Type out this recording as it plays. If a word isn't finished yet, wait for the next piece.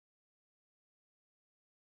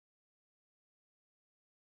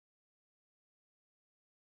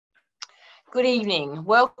Good evening.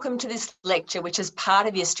 Welcome to this lecture, which is part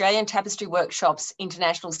of the Australian Tapestry Workshop's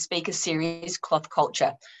International Speaker Series, Cloth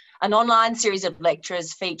Culture, an online series of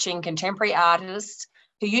lectures featuring contemporary artists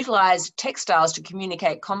who utilise textiles to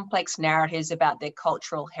communicate complex narratives about their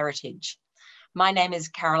cultural heritage. My name is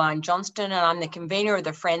Caroline Johnston, and I'm the convener of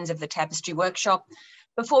the Friends of the Tapestry Workshop.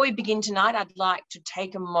 Before we begin tonight, I'd like to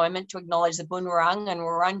take a moment to acknowledge the Bunurong and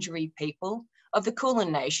Wurundjeri people of the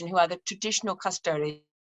Kulin Nation, who are the traditional custodians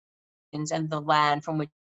and the land from which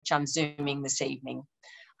I'm zooming this evening.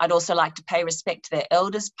 I'd also like to pay respect to their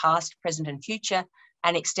elders, past, present and future,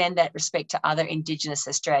 and extend that respect to other Indigenous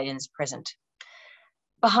Australians present.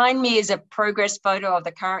 Behind me is a progress photo of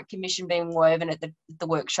the current commission being woven at the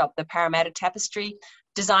workshop, the Parramatta Tapestry,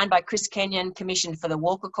 designed by Chris Kenyon, commissioned for the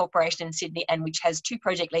Walker Corporation in Sydney, and which has two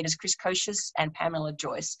project leaders, Chris Kocius and Pamela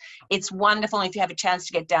Joyce. It's wonderful, and if you have a chance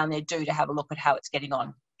to get down there, do to have a look at how it's getting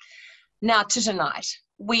on. Now to tonight.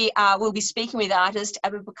 We'll be speaking with artist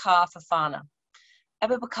Aboubakar Fofana.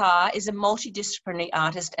 Aboubakar is a multidisciplinary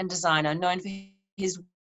artist and designer known for his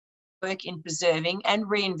work in preserving and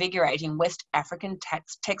reinvigorating West African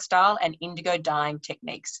textile and indigo dyeing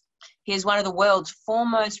techniques. He is one of the world's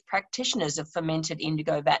foremost practitioners of fermented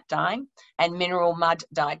indigo vat dyeing and mineral mud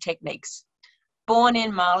dye techniques. Born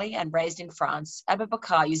in Mali and raised in France,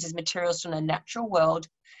 Aboubakar uses materials from the natural world,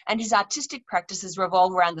 and his artistic practices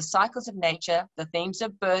revolve around the cycles of nature, the themes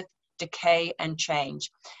of birth, decay and change,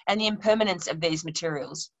 and the impermanence of these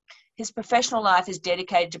materials. His professional life is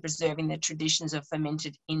dedicated to preserving the traditions of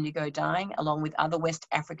fermented indigo dyeing, along with other West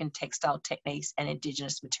African textile techniques and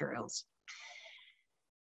indigenous materials.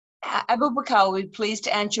 Aboubakar will be pleased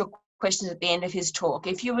to answer your questions at the end of his talk.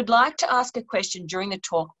 If you would like to ask a question during the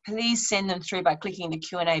talk, please send them through by clicking the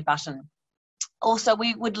Q&A button. Also,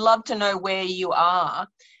 we would love to know where you are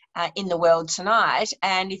in the world tonight,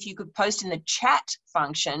 and if you could post in the chat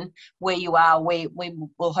function where you are, we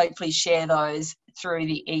will hopefully share those through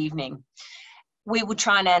the evening. We will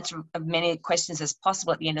try and answer as many questions as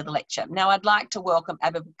possible at the end of the lecture. Now, I'd like to welcome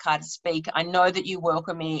Aboubakar to speak. I know that you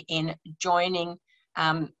welcome me in joining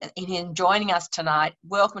us tonight.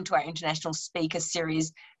 Welcome to our International Speaker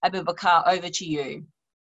Series. Aboubakar, over to you.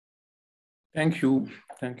 Thank you,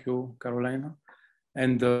 Carolina.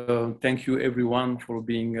 And thank you everyone for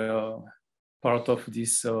being part of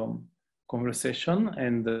this conversation.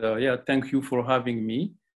 And yeah, thank you for having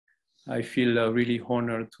me. I feel really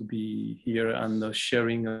honored to be here and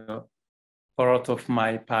sharing part of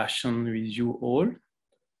my passion with you all.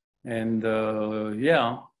 And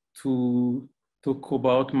yeah, to talk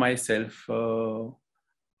about myself,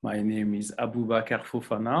 my name is Aboubakar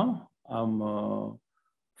Fofana. I'm a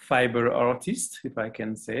fiber artist, if I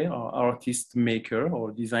can say, or artist maker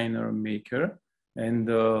or designer maker. And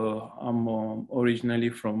I'm originally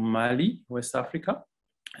from Mali, West Africa,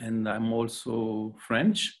 and I'm also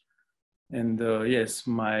French. And yes,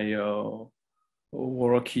 my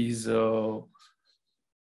work is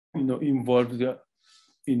involved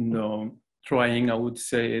in trying, I would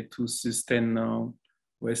say, to sustain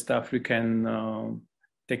West African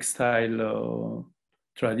textile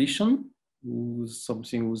tradition.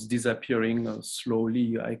 Something was disappearing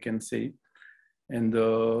slowly, I can say. And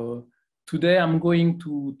today I'm going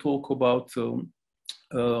to talk about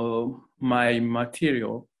my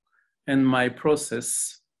material and my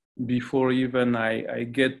process before even I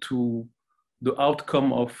get to the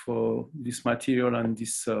outcome of this material and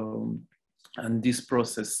this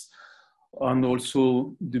process. And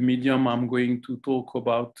also the medium I'm going to talk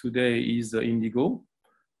about today is indigo.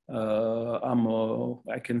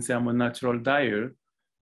 I can say I'm a natural dyer,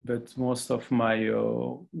 but most of my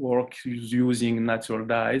work is using natural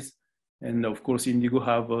dyes. And of course, indigo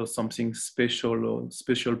have something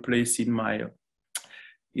special place in my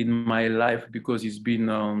life, because it's been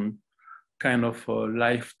kind of a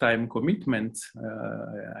lifetime commitment.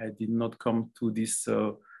 I did not come to this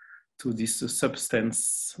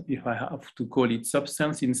substance, if I have to call it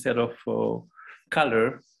substance, instead of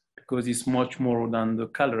color, because it's much more than the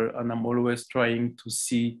color, and I'm always trying to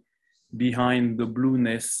see behind the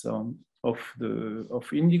blueness of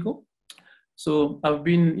indigo. So I've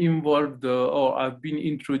been involved, or I've been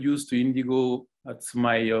introduced to indigo at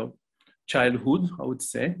my childhood, I would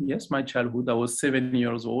say. Yes, my childhood. I was 7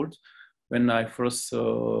 years old when I first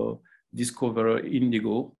discovered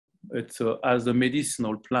indigo. It's as a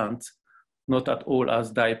medicinal plant, not at all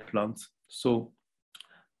as dye plant. So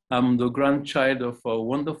I'm the grandchild of a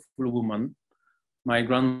wonderful woman, my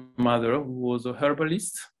grandmother, who was a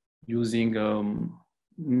herbalist, using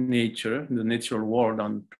nature, the natural world,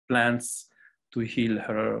 and plants to heal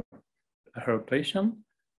her patient.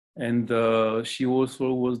 And she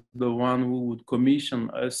also was the one who would commission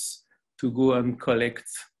us to go and collect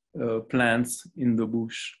plants in the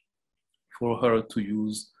bush for her to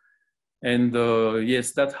use. And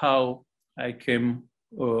yes, that's how I came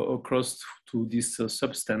across to this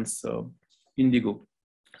substance, indigo.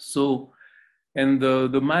 So, and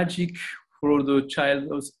the magic for the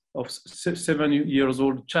child of 7 years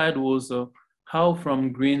old child was how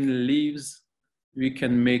from green leaves we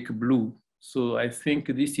can make blue. So I think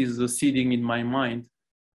this is the seeding in my mind,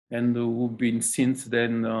 and we've been since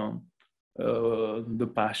then the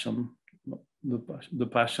passion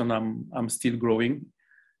I'm still growing.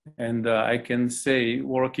 And I can say,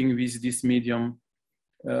 working with this medium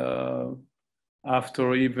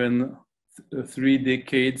after even 3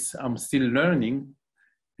 decades, I'm still learning.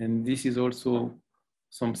 And this is also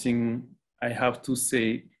something I have to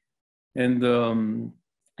say. And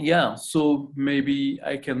yeah, so maybe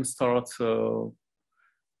I can start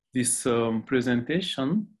this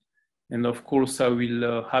presentation. And of course, I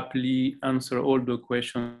will happily answer all the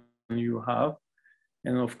questions you have.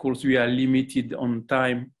 And of course, we are limited on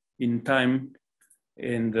time, in time.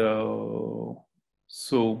 And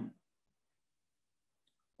so,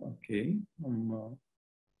 okay,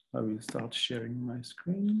 I will start sharing my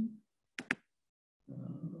screen.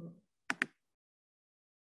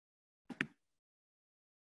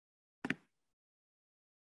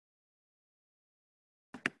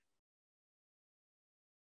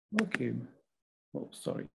 Okay, oh,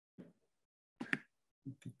 sorry.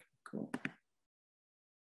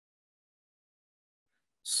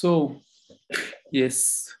 So,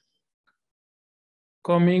 yes,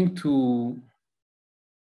 coming to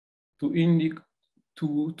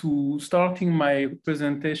starting my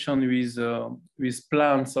presentation with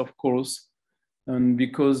plants, of course, and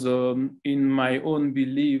because in my own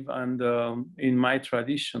belief and in my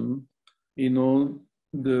tradition, you know,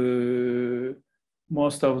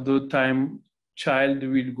 most of the time, child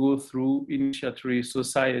will go through initiatory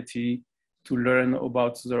society to learn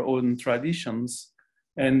about their own traditions.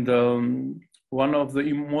 And one of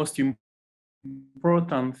the most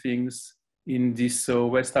important things in this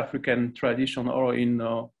West African tradition or in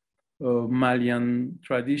Malian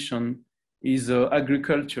tradition is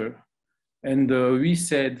agriculture. And we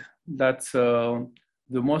said that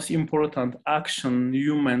the most important action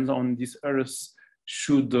humans on this earth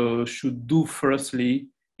should do firstly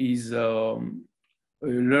is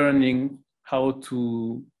learning how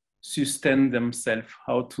to sustain themselves,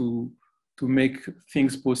 how to make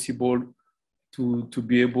things possible to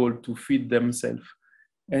be able to feed themselves.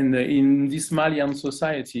 And in this Malian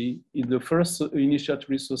society, in the first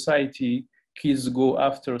initiatory society, kids go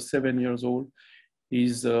after 7 years old,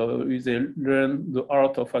 is they learn the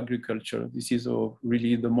art of agriculture. This is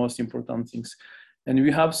really the most important things. And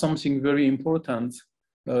we have something very important,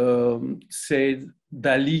 said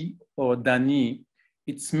Dali or Dani.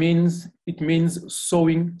 It means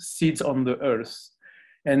sowing seeds on the earth.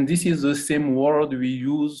 And this is the same word we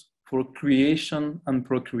use for creation and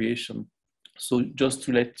procreation. So just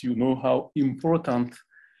to let you know how important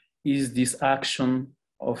is this action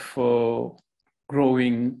of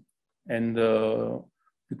growing, and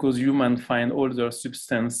because humans find all their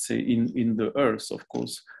substance in the earth, of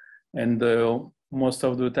course. And most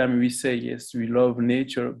of the time we say, yes, we love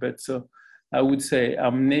nature, but I would say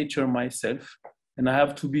I'm nature myself, and I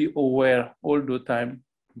have to be aware all the time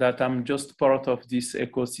that I'm just part of this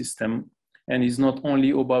ecosystem, and it's not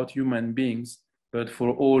only about human beings, but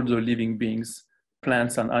for all the living beings,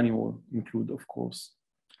 plants and animals include, of course.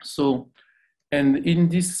 So, and in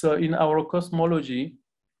this, in our cosmology,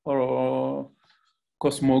 or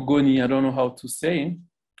cosmogony, I don't know how to say,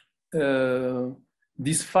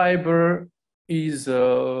 this fiber is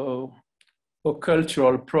a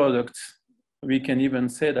cultural product. We can even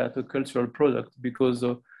say that, a cultural product, because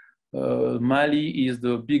Mali is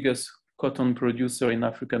the biggest cotton producer in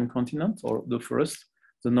African continent, or the first,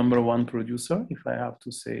 the #1 producer, if I have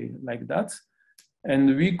to say like that.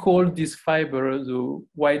 And we call this fiber the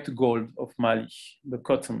white gold of Mali, the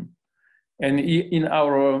cotton. And in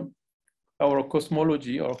our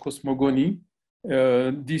cosmology or cosmogony,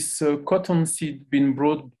 this cotton seed been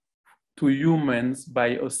brought to humans by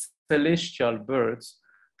a celestial bird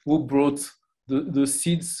who brought the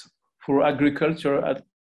seeds for agriculture,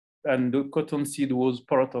 and the cotton seed was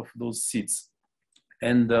part of those seeds.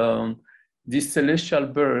 And these celestial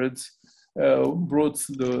birds brought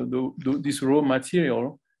this raw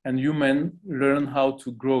material, and humans learn how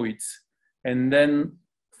to grow it. And then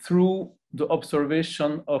through the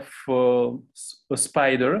observation of a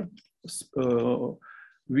spider,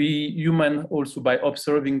 we human also, by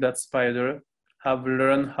observing that spider, have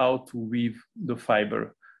learned how to weave the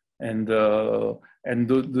fiber. And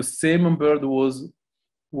the same bird was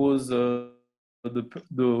was the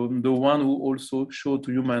one who also showed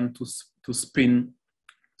to human to spin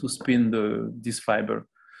this fiber.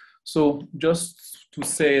 So just to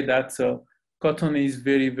say that cotton is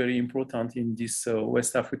very, very important in this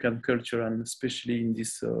West African culture, and especially in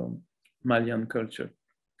this Malian culture.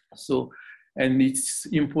 So, and it's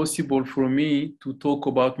impossible for me to talk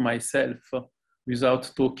about myself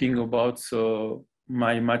without talking about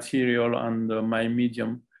my material and my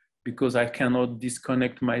medium, because I cannot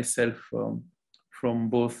disconnect myself from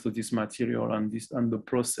both this material and the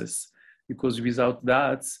process, because without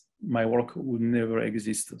that, my work would never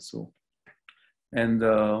exist. So, and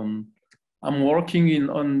I'm working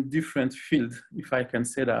on different fields, if I can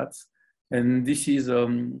say that. And this is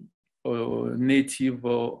native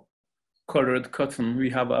colored cotton we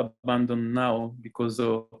have abandoned now, because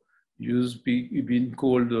used been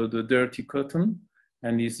called the dirty cotton,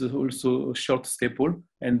 and it's also a short staple.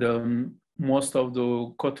 And most of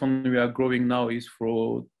the cotton we are growing now is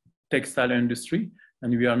for textile industry,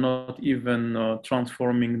 and we are not even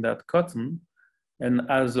transforming that cotton. And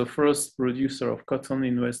as the first producer of cotton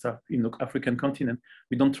in in the African continent,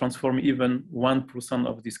 we don't transform even 1%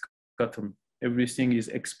 of this cotton. Everything is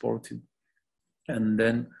exported and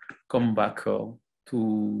then come back to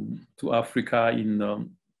Africa in a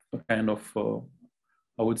kind of,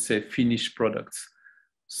 I would say, finished products.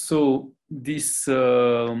 So this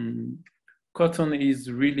cotton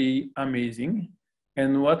is really amazing.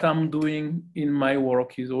 And what I'm doing in my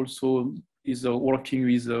work is also working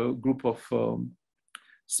with a group of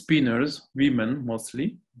spinners, women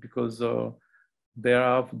mostly, because they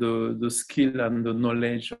have the skill and the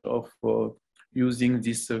knowledge of using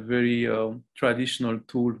this very traditional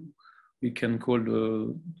tool we can call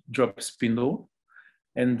the drop spindle.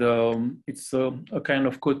 And it's a kind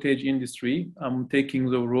of cottage industry. I'm taking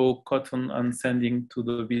the raw cotton and sending to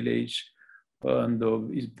the village, and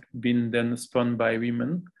it's been then spun by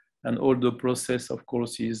women. And all the process, of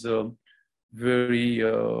course, is very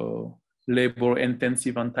labor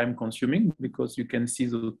intensive and time consuming, because you can see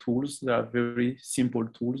the tools. They are very simple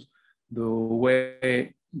tools. The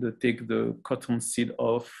way they take the cotton seed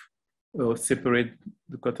off, separate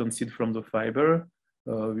the cotton seed from the fiber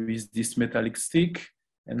with this metallic stick,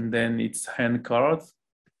 and then it's hand carved,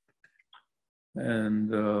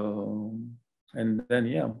 and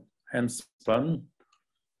then hand spun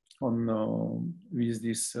on with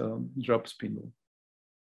this drop spindle.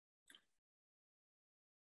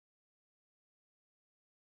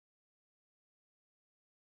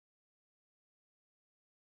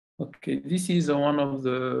 Okay, this is one of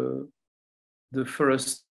the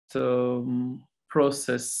first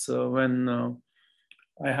process when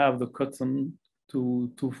I have the cotton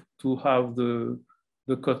to have the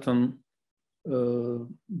cotton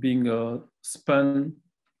being spun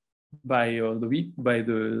by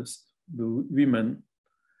the women,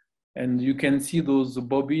 and you can see those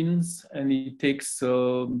bobbins, and it takes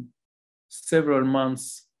several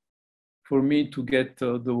months for me to get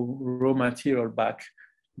the raw material back,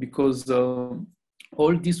 because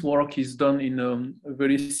all this work is done in a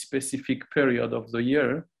very specific period of the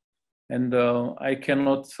year, and I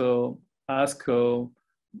cannot ask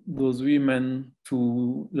those women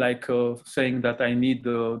to saying that I need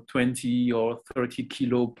 20 or 30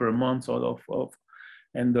 kilo per month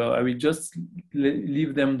and I will just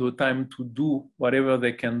leave them the time to do whatever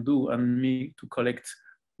they can do, and me to collect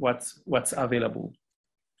what's available.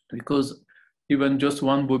 Because even just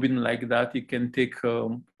one bobbin like that, it can take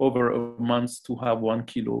over a month to have 1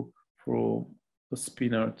 kilo for a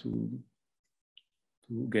spinner to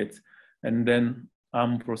get. And then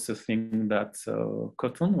I'm processing that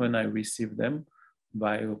cotton when I receive them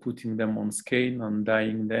by putting them on skein and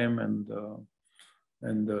dyeing them,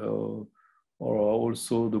 or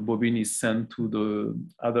also the bobbin is sent to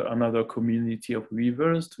another community of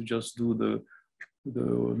weavers to just do the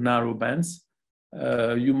narrow bands.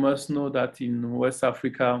 You must know that in West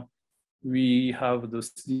Africa, we have the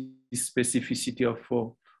specificity of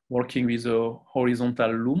working with a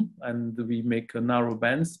horizontal loom, and we make narrow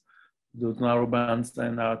bands. Those narrow bands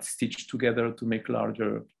then are stitched together to make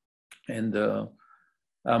larger. And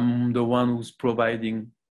I'm the one who's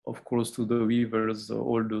providing, of course, to the weavers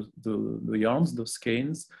all the yarns, the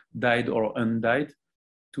skeins, dyed or undyed,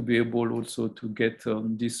 to be able also to get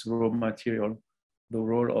this raw material, the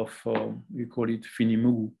roll of, we call it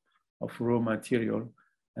finimugu, of raw material.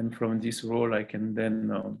 And from this roll, I can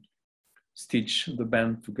then stitch the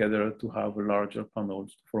band together to have a larger panel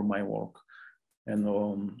for my work, and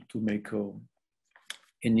to make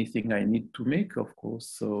anything I need to make, of course.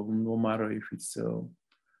 So no matter if it's,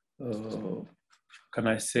 can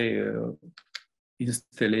I say,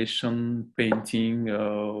 installation, painting,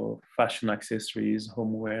 fashion accessories,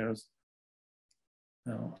 homewares.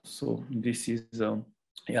 So this is,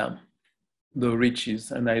 yeah, the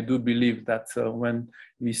riches. And I do believe that when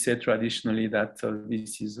we say traditionally that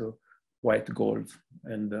this is white gold,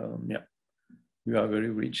 and yeah, we are very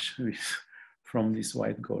rich from this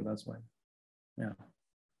white gold as well. Yeah.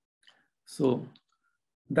 So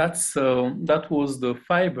that's that was the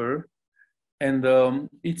fiber, and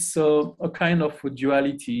it's a kind of a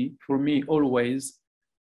duality for me always.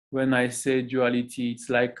 When I say duality, it's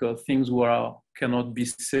like things where cannot be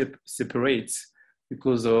separate,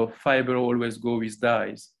 because fiber always go with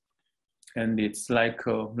dyes, and it's like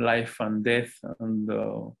life and death, and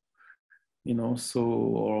you know, so,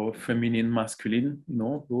 or feminine, masculine, you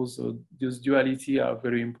know, those duality are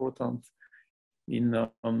very important in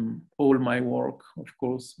all my work, of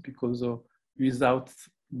course, because without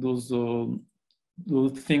those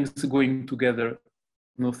things going together,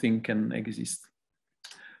 nothing can exist.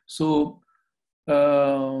 So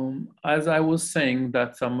as I was saying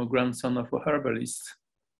that I'm a grandson of a herbalist,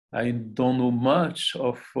 I don't know much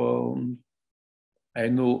of, I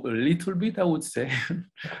know a little bit, I would say,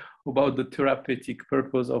 about the therapeutic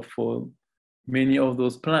purpose of many of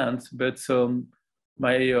those plants, but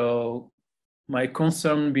my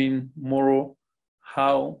concern being more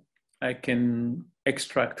how I can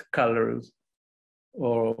extract colors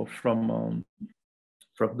or from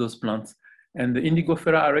those plants. And the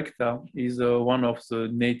Indigofera erecta is one of the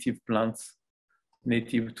native plants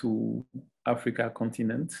native to Africa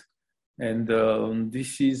continent. And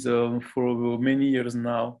this is for many years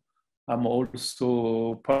now, I'm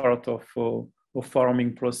also part of a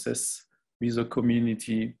farming process with a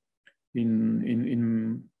community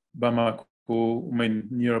in Bamako, I mean,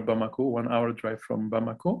 near Bamako, 1 hour drive from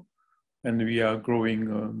Bamako. And we are growing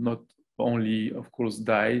not only, of course,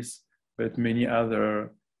 dyes, but many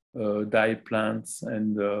other dye plants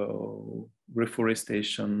and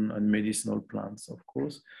reforestation and medicinal plants, of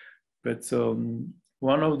course. But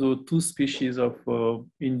one of the 2 species of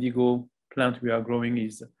indigo plant we are growing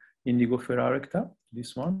is Indigofera erecta.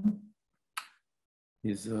 This one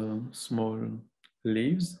is small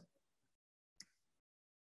leaves.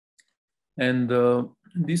 And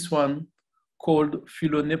this one called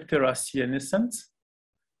Philoneptera cyanescens.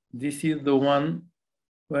 This is the one,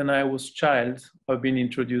 when I was child, I've been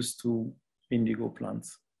introduced to indigo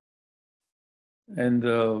plants. And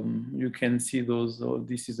you can see those,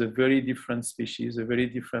 this is a very different species, a very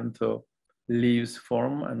different leaves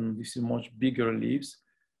form, and this is much bigger leaves.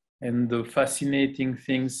 And the fascinating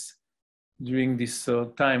things during this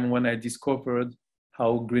time when I discovered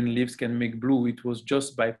how green leaves can make blue, it was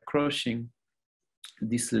just by crushing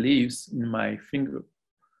these leaves in my finger,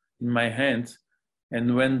 in my hand.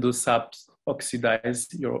 And when the saps oxidize,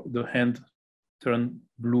 the hand turned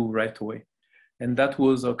blue right away. And that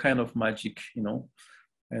was a kind of magic, you know.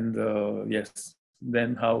 And yes,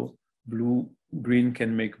 then how green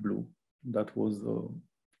can make blue. That was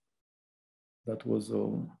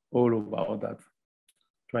all about that.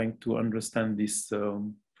 Trying to understand this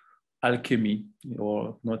alchemy,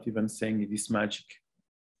 or not even saying it is magic.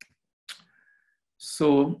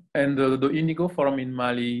 So, and the indigo farm in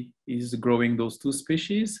Mali is growing those 2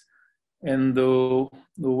 species. And the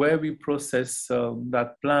way we process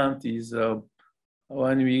that plant is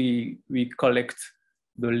when we collect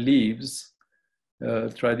the leaves,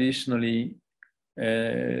 traditionally,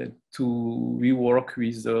 we work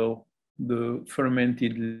with the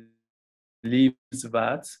fermented leaves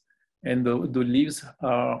vats, and the leaves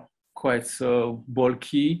are quite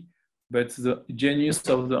bulky, but the genius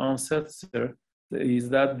of the ancestor is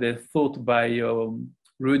that they thought by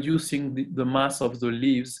reducing the mass of the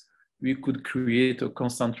leaves, we could create a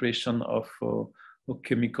concentration of a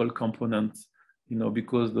chemical component, you know,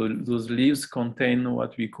 because those leaves contain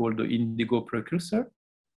what we call the indigo precursor.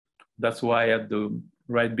 That's why at the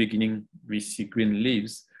right beginning, we see green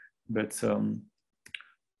leaves, but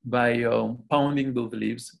by pounding those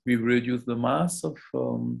leaves, we reduce the mass of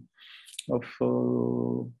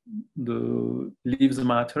the leaves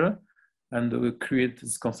matter, and we create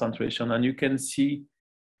this concentration. And you can see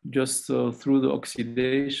just through the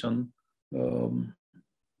oxidation, the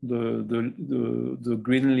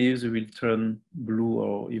green leaves will turn blue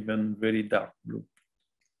or even very dark blue.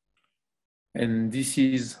 And this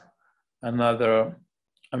is another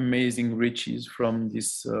amazing riches from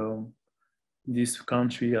this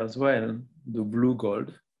country as well, the blue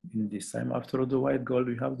gold. In this time, after the white gold,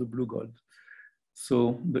 we have the blue gold.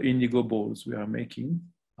 So the indigo balls we are making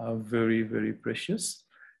are very, very precious.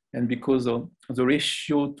 And because of the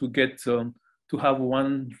ratio to get to have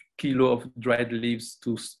 1 kilo of dried leaves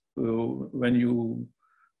to when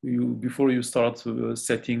before you start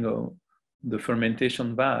setting the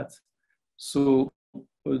fermentation vat. So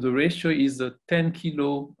the ratio is 10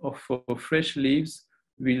 kilo of fresh leaves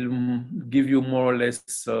will give you more or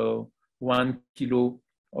less 1 kilo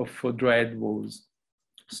of dried balls.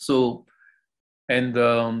 So, and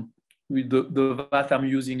with the vat I'm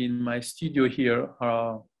using in my studio here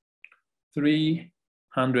are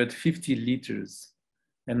 350 liters,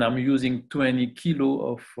 and I'm using 20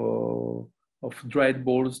 kilo of dried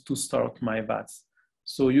balls to start my vats.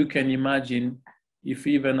 So you can imagine if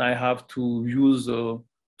even I have to use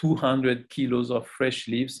 200 kilos of fresh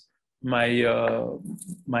leaves, my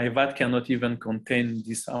vat cannot even contain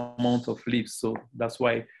this amount of leaves. So that's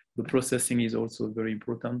why the processing is also very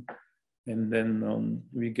important. And then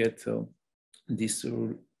we get this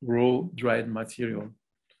raw dried material,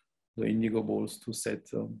 the indigo balls, to set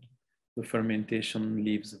the fermentation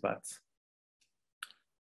leaves vat.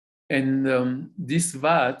 And this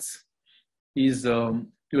vat is a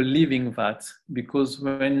living vat, because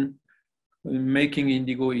when making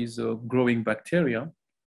indigo is a growing bacteria,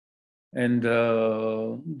 and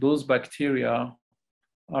those bacteria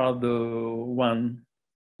are the one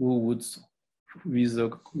who would, with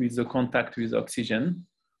the contact with oxygen,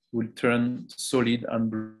 will turn solid and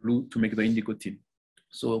blue to make the indigo tin.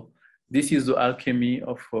 So this is the alchemy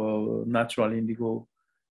of natural indigo.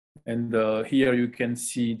 And here you can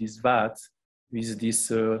see this vat with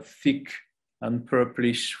this thick and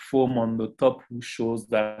purplish foam on the top, which shows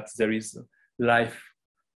that there is life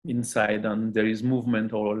inside and there is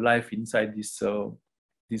movement or life inside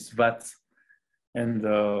this vat. And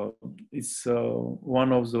it's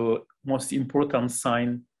one of the most important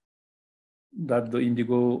signs that the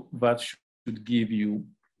indigo vat should give you,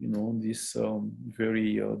 this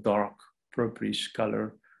very dark purplish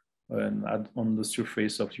color and on the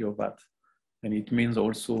surface of your vat. And it means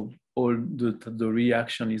also all the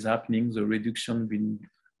reaction is happening, the reduction being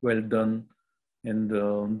well done.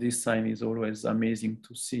 And this sign is always amazing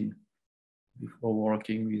to see before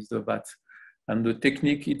working with the vat. And the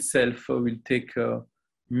technique itself will take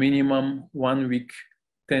minimum 1 week,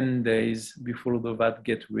 10 days before the vat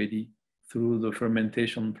get ready through the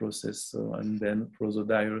fermentation process, and then for the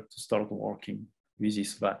dyer to start working with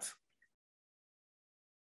this vat.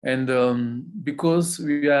 And because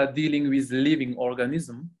we are dealing with living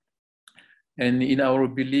organism, and in our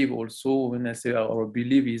belief also, when I say our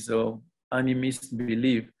belief is animist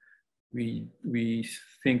belief, we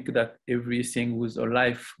think that everything with a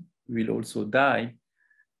life will also die.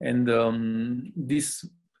 And this,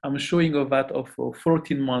 I'm showing a vat of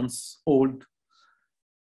 14 months old,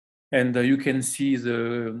 and you can see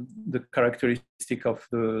the characteristic of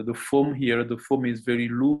the foam here. The foam is very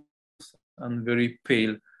loose and very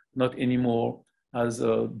pale, not anymore as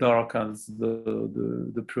dark as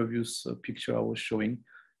the previous picture I was showing.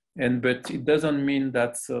 But it doesn't mean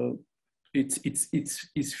that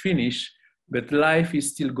it's finished, but life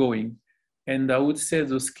is still going. And I would say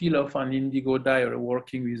the skill of an indigo dyer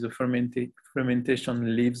working with the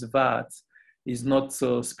fermentation leaves vat is not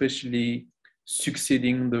especially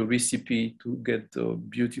succeeding the recipe to get a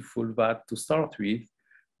beautiful vat to start with,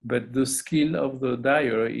 but the skill of the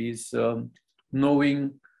dyer is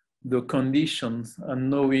knowing the conditions and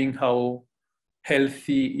knowing how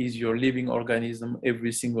healthy is your living organism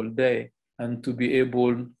every single day, and to be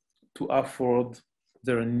able to afford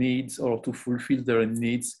their needs or to fulfill their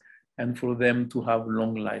needs, and for them to have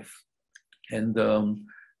long life. And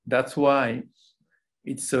that's why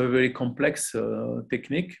it's a very complex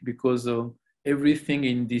technique, because everything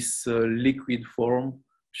in this liquid form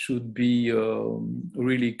should be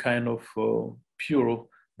really kind of pure.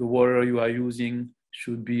 The water you are using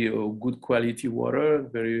should be a good quality water,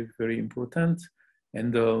 very, very important.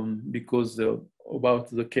 And because about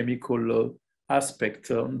the chemical aspect,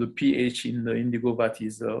 the pH in the indigo vat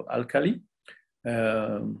is alkali,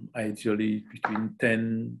 ideally between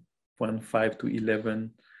 10.5 to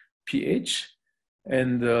 11 pH.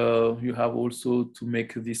 And you have also to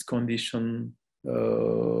make this condition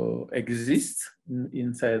exist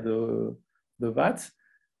inside the vat.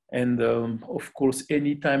 And of course,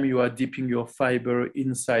 anytime you are dipping your fiber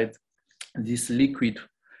inside this liquid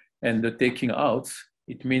and taking out,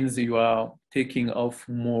 it means you are taking off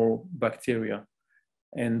more bacteria.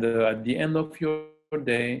 And at the end of your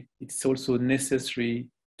day, it's also necessary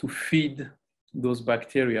to feed those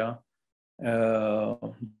bacteria.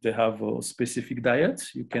 They have a specific diet.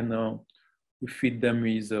 You can feed them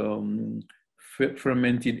with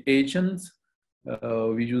fermented agents.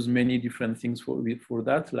 We use many different things for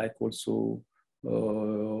that, like also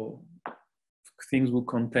things will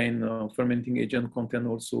contain fermenting agent contain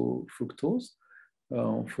also fructose.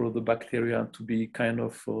 for the bacteria to be kind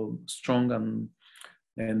of strong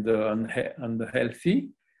and healthy.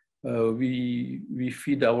 We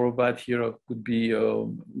feed our vat here. It could be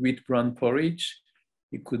wheat bran porridge.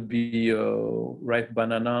 It could be ripe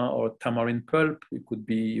banana or tamarind pulp. It could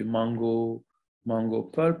be mango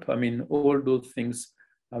pulp. I mean, all those things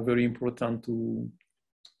are very important to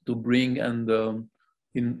bring and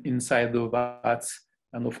inside the vats,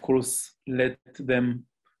 and of course let them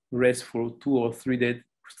rest for 2 or 3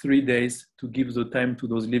 days to give the time to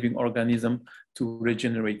those living organisms to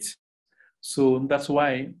regenerate. So that's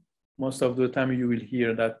why most of the time you will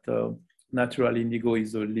hear that natural indigo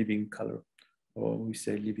is a living color, or we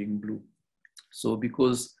say living blue. So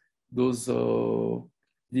because those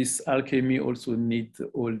this alchemy also need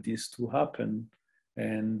all this to happen,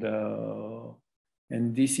 and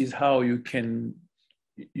this is how you can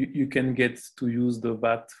get to use the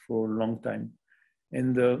vat for a long time.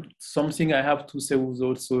 And something I have to say was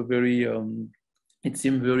also very, it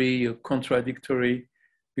seemed very contradictory,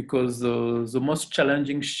 because the most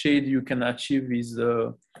challenging shade you can achieve is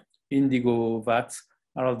indigo vats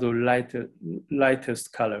are the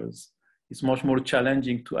lightest colors. It's much more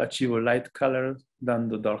challenging to achieve a light color than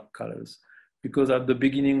the dark colors, because at the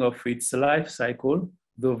beginning of its life cycle,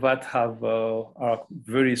 the vat are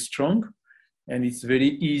very strong, and it's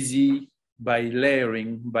very easy by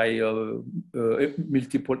layering, by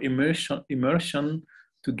multiple immersion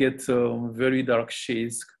to get very dark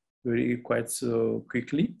shades quite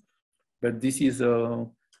quickly. But this is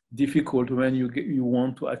difficult when you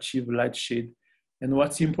want to achieve light shade. And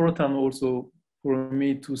what's important also for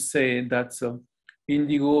me to say that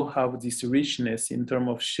indigo have this richness in terms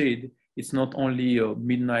of shade. It's not only a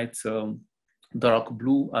midnight dark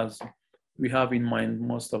blue as we have in mind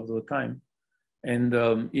most of the time. And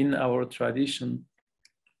in our tradition,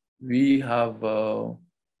 we have,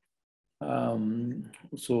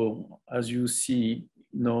 so as you see,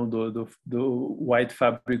 you know, the white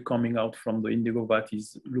fabric coming out from the indigo vat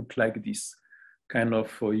look like this, kind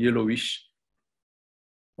of yellowish,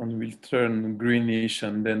 and will turn greenish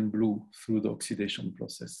and then blue through the oxidation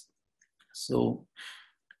process. So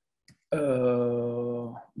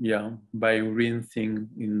yeah, by rinsing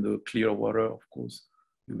in the clear water, of course,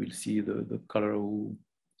 you will see the color,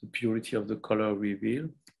 the purity of the color reveal.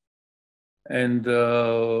 And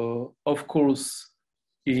of course,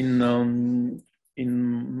 in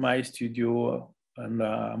my studio, and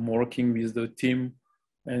I'm working with the team,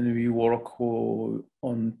 and we work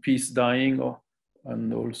on piece dyeing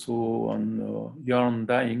and also on yarn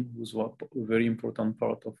dyeing, was a very important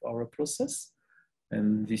part of our process.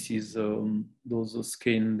 And this is those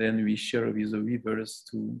skein then we share with the weavers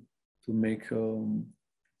to make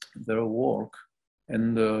their work.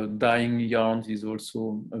 And dyeing yarns is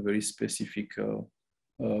also a very specific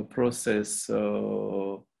process.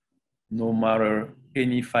 No matter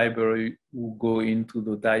any fiber will go into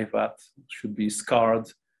the dye vat should be scoured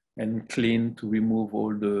and cleaned to remove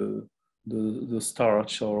all the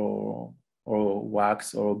starch or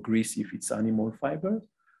wax or grease if it's animal fiber,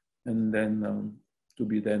 and then to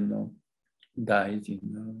be then dyed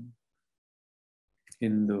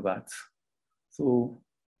in the vat. So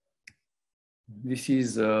this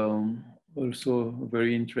is also a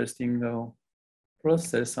very interesting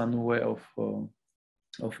process and way of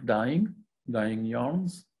dyeing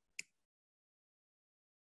yarns.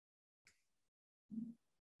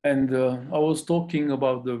 And I was talking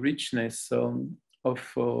about the richness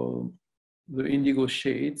of the indigo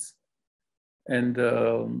shades, and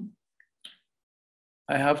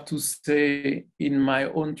I have to say, in my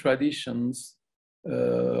own traditions,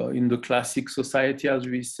 in the classic society, as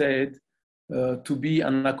we said, to be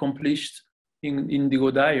an accomplished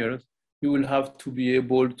indigo dyer, you will have to be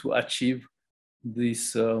able to achieve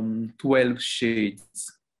these 12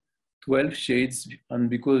 shades. 12 shades, and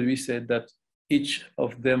because we said that each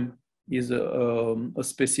of them is a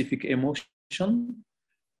specific emotion,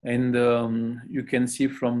 and you can see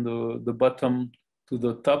from the bottom to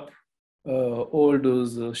the top, all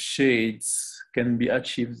those shades can be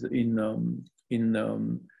achieved in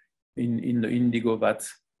the indigo vat.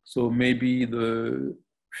 So maybe the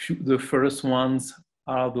first ones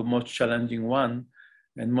are the most challenging one,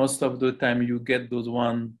 and most of the time you get those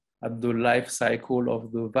one at the life cycle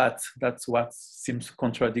of the vat. That's what seems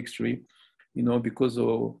contradictory, you know, because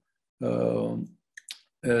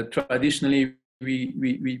traditionally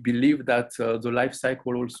we believe that the life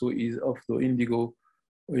cycle also is of the indigo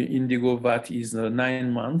vat is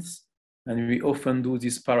 9 months, and we often do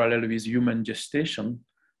this parallel with human gestation.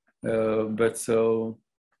 But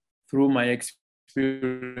through my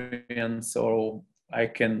experience, or I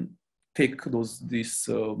can take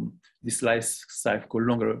this life cycle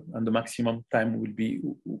longer, and the maximum time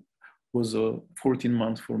was 14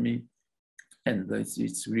 months for me. And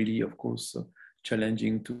it's really, of course,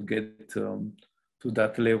 challenging to get to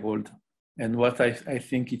that level. And what I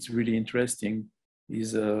think it's really interesting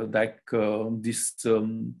is the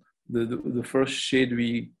first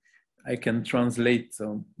shade I can translate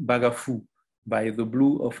Bagafu by the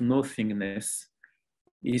blue of nothingness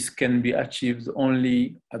can be achieved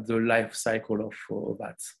only at the life cycle of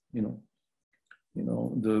that.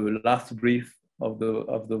 The last breath of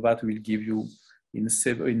the vat will give you in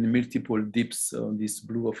multiple dips this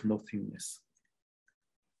blue of nothingness.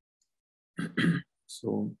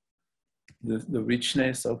 So the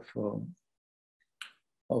richness of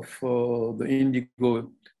the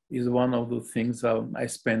indigo is one of the things I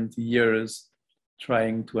spent years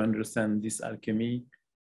trying to understand this alchemy,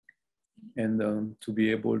 and to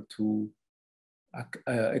be able to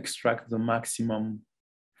extract the maximum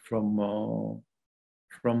from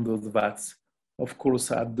those vats. Of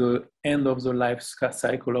course, at the end of the life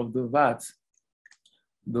cycle of the vat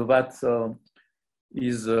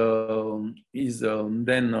is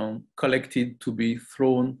then collected to be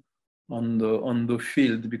thrown on the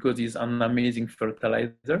field, because it's an amazing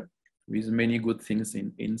fertilizer with many good things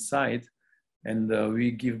inside. And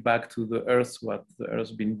we give back to the earth what the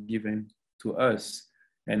earth been given to us,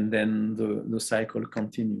 and then the cycle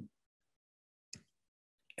continues.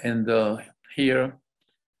 And here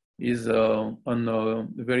is on a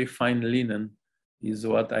very fine linen is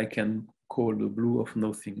what I can call the blue of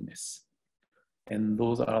nothingness. And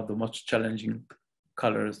those are the most challenging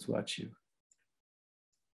colors to achieve.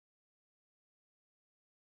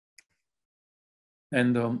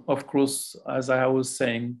 And of course, as I was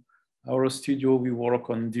saying, our studio, we work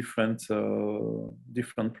on different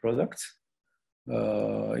products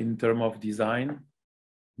in terms of design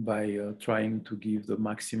by trying to give the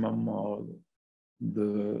maximum of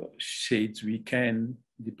the shades we can,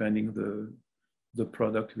 depending the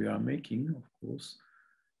product we are making, of course.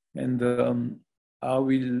 And I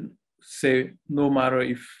will say, no matter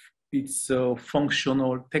if it's a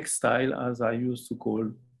functional textile, as I used to call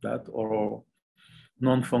that, or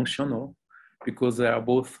non-functional, because they are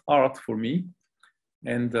both art for me.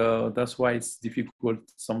 And that's why it's difficult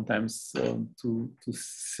sometimes to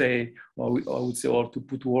say, or I would say, or to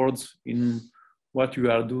put words in what we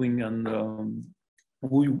are doing and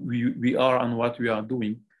who we are and what we are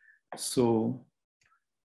doing. So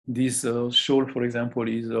this shawl, for example,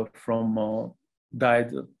 is from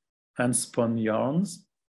dyed hand spun yarns.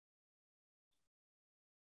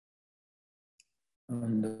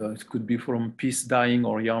 And it could be from piece dyeing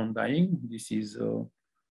or yarn dyeing. This is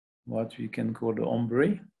what we can call the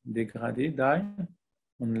ombre, dégradé dye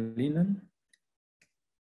on linen.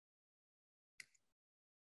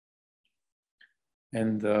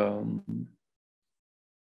 And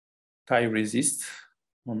tie resist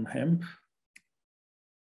on hemp.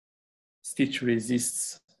 Stitch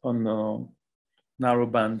resists on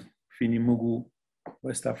narrowband Finimugu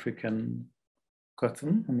West African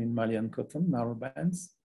cotton, Malian cotton, narrow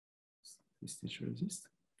bands, stitch resist.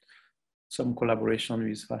 Some collaboration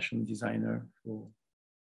with fashion designer for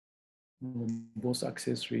both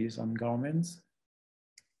accessories and garments.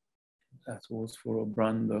 That was for a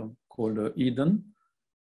brand called Eden,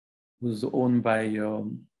 who's owned by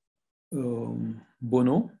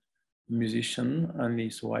Bono, musician, and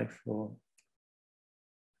his wife.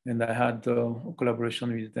 And I had a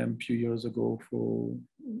collaboration with them a few years ago for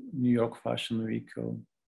New York Fashion Week.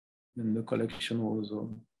 And the collection was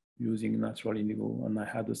using natural indigo. And I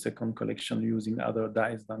had a second collection using other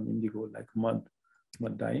dyes than indigo, like mud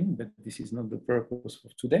dyeing, but this is not the purpose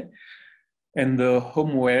of today. And the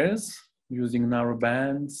homewares using narrow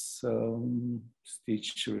bands,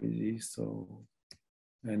 stitch resist,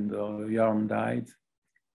 and yarn dyed,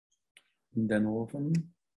 and then woven.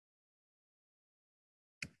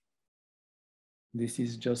 This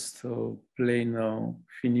is just plain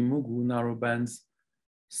Finimugu narrow bands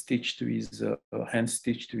stitched with, hand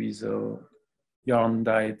stitched with yarn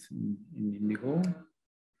dyed in indigo.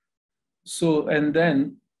 So, and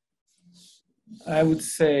then I would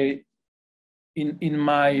say in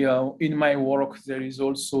my work, there is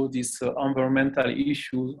also this environmental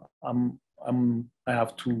issue I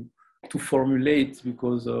have to formulate,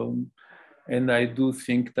 because, and I do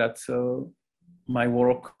think that my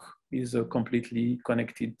work is completely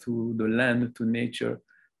connected to the land, to nature.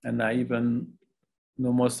 And I even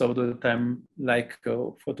most of the time like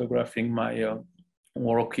photographing my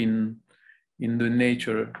work in the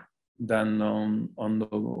nature than on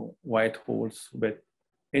the white holes. But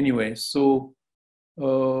anyway, so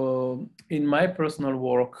in my personal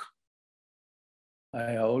work,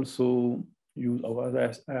 I also use,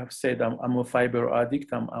 as I have said, I'm a fiber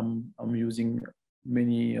addict. I'm using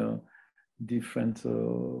many different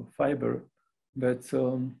fiber, but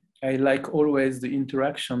I like always the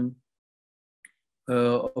interaction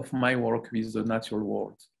of my work with the natural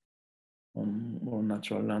world or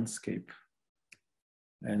natural landscape.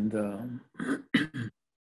 And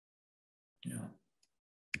yeah.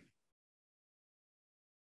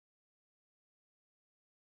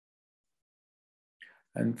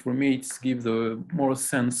 And for me, it's give the more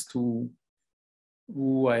sense to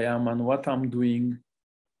who I am and what I'm doing,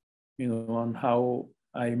 you know, and how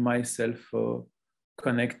I myself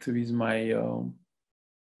connect with my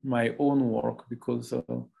own work, because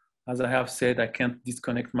as I have said, I can't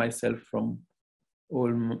disconnect myself from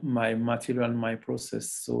all my material and my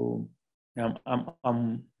process. So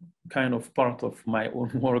I'm kind of part of my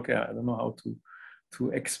own work. I don't know how to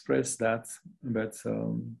express that, but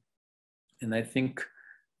and I think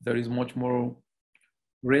there is much more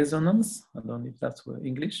resonance. I don't know if that's what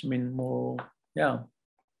English, I mean more, yeah,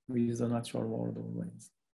 with the natural world always.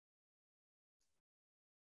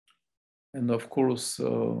 And of course,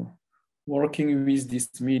 working with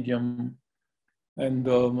this medium, and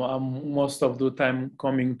I'm most of the time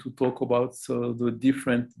coming to talk about the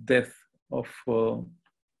different depth of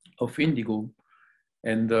indigo.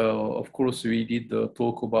 And of course, we did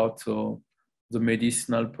talk about the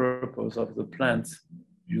medicinal purpose of the plant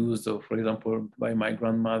used, for example, by my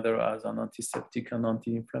grandmother as an antiseptic and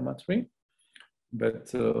anti-inflammatory.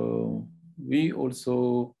 But we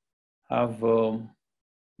also have,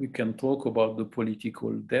 we can talk about the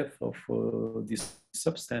political depth of this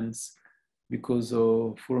substance, because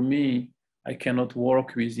for me, I cannot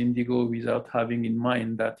work with indigo without having in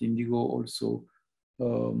mind that indigo also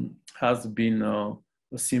has been a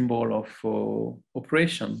symbol of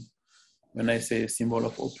oppression. When I say a symbol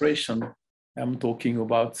of oppression, I'm talking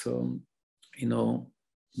about, you know,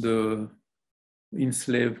 the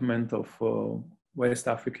enslavement of West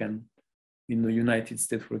African in the United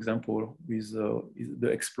States, for example, with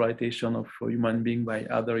the exploitation of human being by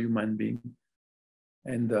other human being.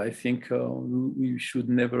 And I think we should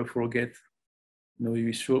never forget, you know,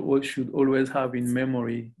 we should always have in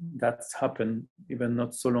memory that's happened even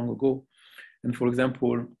not so long ago. And for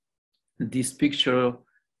example, this picture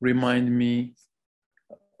remind me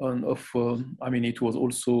of, I mean, it was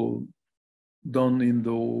also done in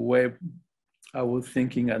the web. I was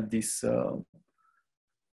thinking at this,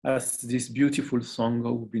 as this beautiful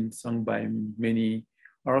song been sung by many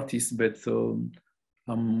artists, but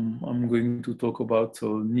I'm going to talk about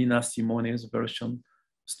Nina Simone's version,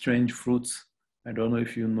 Strange Fruits. I don't know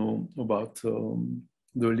if you know about the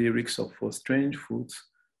lyrics of Strange Fruits.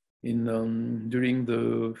 In during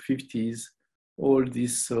the 50s, all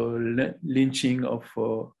this lynching of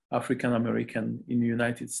African American in the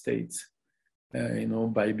United States, you know,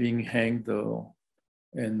 by being hanged,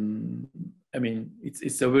 and I mean,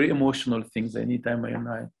 it's a very emotional thing. Anytime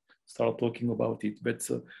I start talking about it, but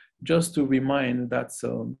just to remind that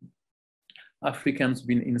Africans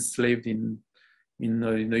been enslaved in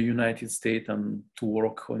the United States and to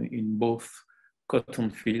work in both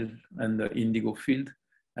cotton field and the indigo field.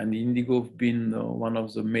 And indigo been one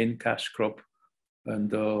of the main cash crop.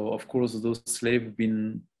 And of course, those slaves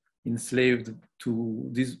been enslaved to,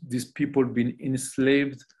 these people been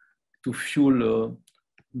enslaved to fuel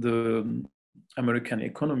the American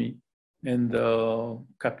economy. And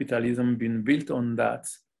capitalism been built on that.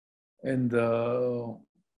 And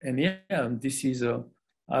yeah, this is,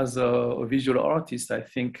 as a visual artist, I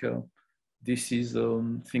think this is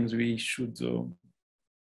things we should,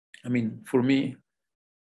 I mean, for me,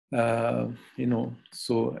 you know,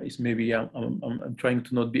 so it's maybe I'm trying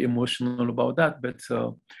to not be emotional about that, but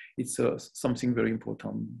it's something very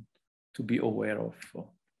important to be aware of.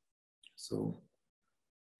 So,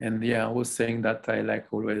 and yeah, I was saying that I like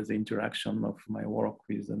always the interaction of my work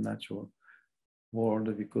with the natural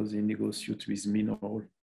world, because indigo suits with mineral,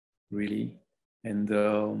 really. And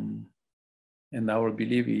our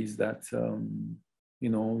belief is that, you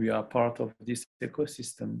know, we are part of this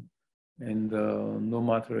ecosystem. And no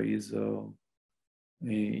matter is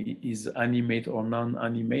animate or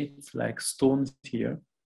non-animate, like stones here.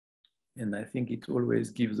 And I think it always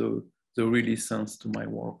gives the really sense to my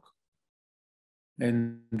work.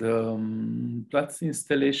 And that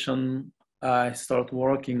installation I start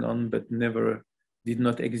working on, but never did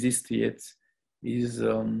not exist yet, is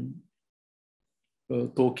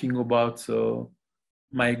talking about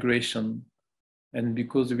migration. And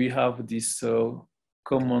because we have this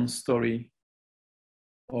common story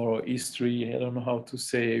or history, I don't know how to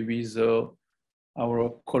say, with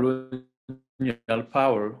our colonial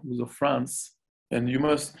power, with France, And you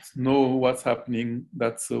must know what's happening,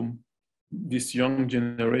 that this young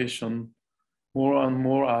generation more and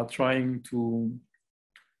more are trying to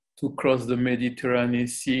cross the Mediterranean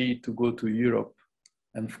Sea to go to Europe.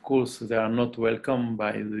 And of course, they are not welcomed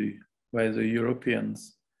by the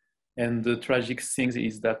Europeans. And the tragic thing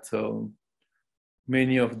is that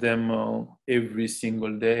many of them every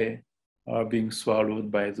single day are being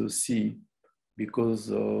swallowed by the sea because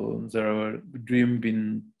their dream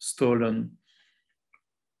been stolen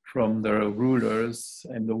from their rulers,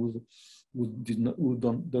 and those who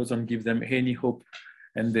doesn't give them any hope.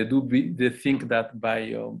 And they think that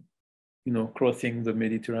by crossing the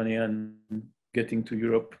Mediterranean, getting to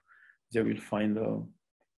Europe, they will find a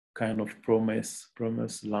kind of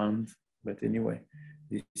promised land. But anyway,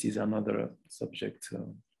 this is another subject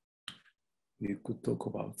we could talk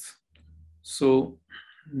about. So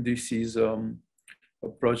this is a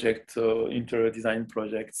project, inter-design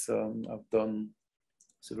projects I've done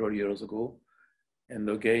several years ago. And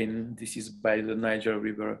again, this is by the Niger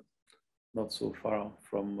River, not so far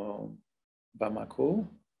from Bamako.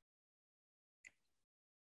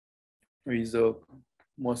 With a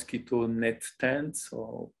mosquito net tent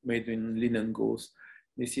made in linen gauze.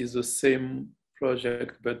 This is the same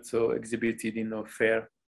project, but exhibited in a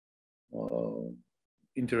fair,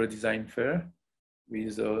 interior design fair,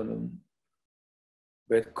 with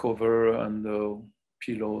bed cover and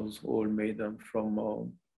pillows, all made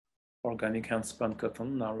from organic handspun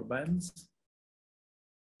cotton narrow bands.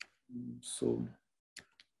 So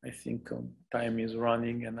I think time is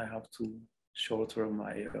running and I have to shorter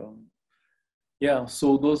my yeah,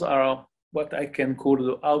 so those are what I can call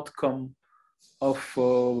the outcome of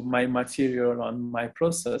my material and my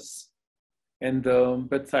process. And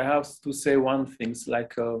but I have to say one thing,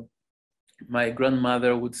 like my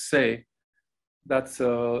grandmother would say, that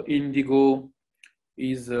indigo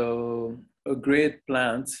is a great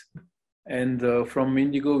plant, and from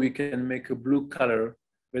indigo we can make a blue color.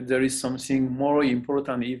 But there is something more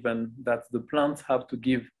important even that the plants have to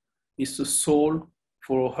give, is the soul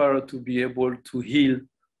for her to be able to heal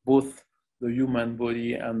both the human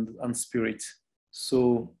body and spirit.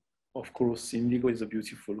 So, of course, indigo is a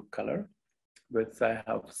beautiful color, but I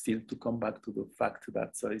have still to come back to the fact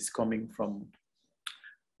that it's coming from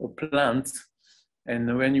a plant.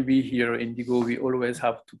 And when we hear indigo, we always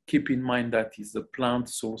have to keep in mind that it's the plant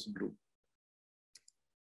source blue.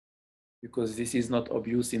 Because this is not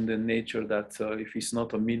obvious in the nature that if it's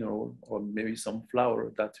not a mineral or maybe some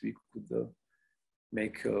flower, that we could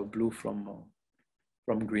make blue from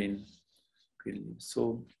green.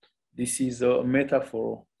 So this is a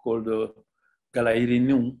metaphor called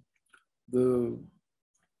Galaïrinou,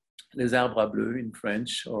 les arbres à bleu in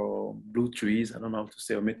French, or blue trees. I don't know how to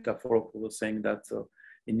say, a metaphor for saying that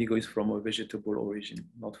indigo is from a vegetable origin,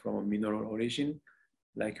 not from a mineral origin,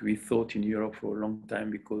 like we thought in Europe for a long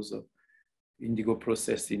time, because indigo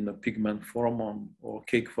processed in a pigment form or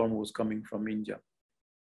cake form was coming from India.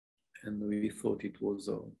 And we thought it was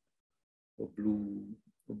a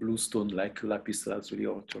blue stone, like lapis lazuli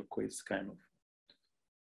or turquoise kind of.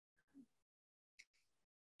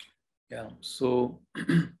 Yeah, so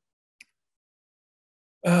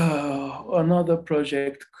another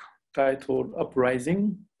project titled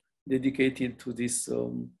Uprising, dedicated to this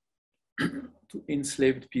to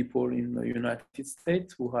enslaved people in the United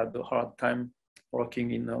States who had a hard time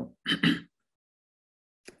working in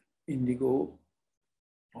indigo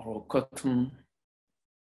or cotton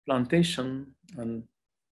plantation, and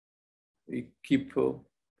we keep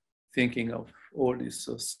thinking of all this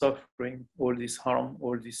suffering, all this harm,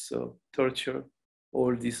 all this torture,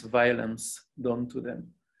 all this violence done to them.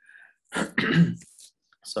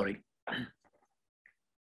 Sorry.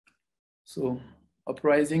 So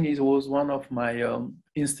Uprising was one of my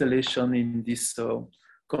installation in this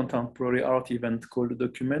contemporary art event called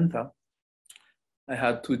Documenta. I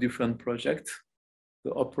had two different projects,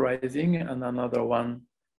 the Uprising and another one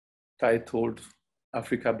titled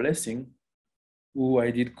Africa Blessing, who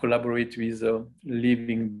I did collaborate with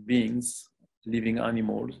living beings, living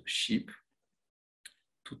animals, sheep,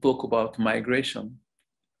 to talk about migration.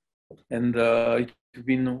 And it's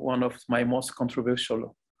been one of my most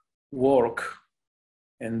controversial work.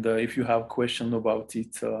 And if you have questions about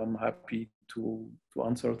it, I'm happy to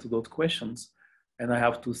answer to those questions. And I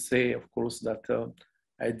have to say, of course, that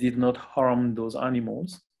I did not harm those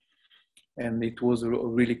animals. And it was a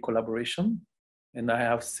really collaboration. And I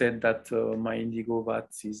have said that my indigo vat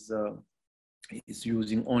is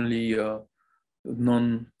using only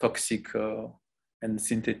non-toxic and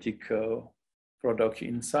synthetic product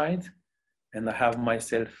inside. And I have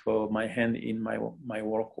myself, my hand in my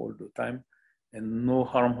work all the time. and no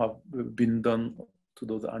harm have been done to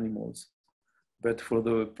those animals. But for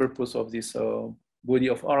the purpose of this body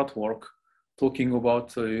of artwork, talking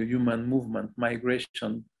about human movement,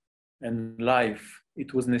 migration, and life,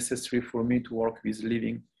 it was necessary for me to work with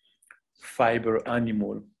living fiber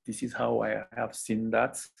animal. This is how I have seen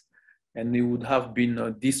that. And it would have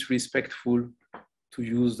been disrespectful to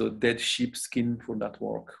use the dead sheep skin for that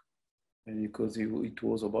work, and because it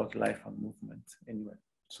was about life and movement anyway.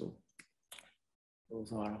 So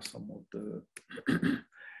those are some of the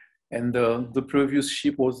and the previous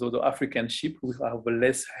sheep was the African sheep, who have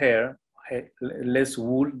less hair, less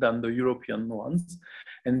wool than the European ones.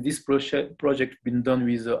 And this project been done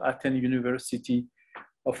with the Athens University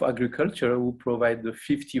of Agriculture, who provide the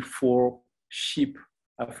 54 sheep.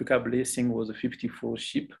 Africa Blessing was a 54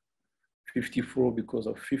 sheep, 54 because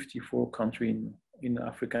of 54 countries in the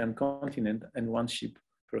African continent and one sheep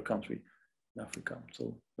per country in Africa.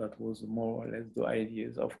 So that was more or less the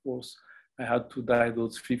ideas. Of course, I had to dye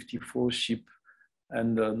those 54 sheep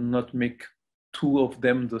and not make 2 of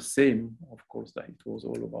them the same. Of course, that it was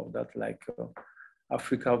all about that. Like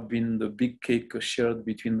Africa being the big cake shared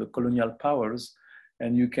between the colonial powers,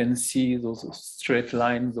 and you can see those straight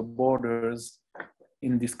lines, the borders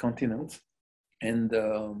in this continent. And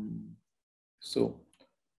so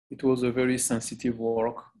it was a very sensitive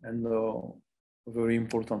work and a very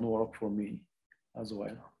important work for me as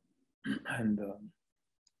well. And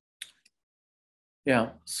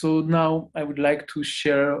yeah, so now I would like to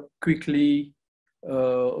share quickly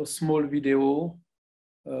a small video.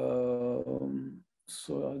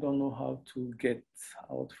 So I don't know how to get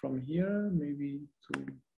out from here, maybe to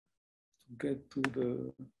get to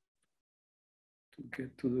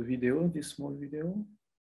the video, this small video,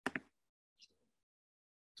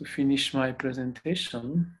 to finish my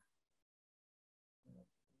presentation.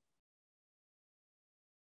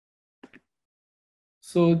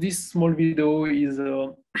 So this small video is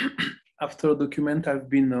after document I've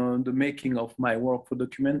been the making of my work for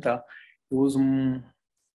Documenta. It was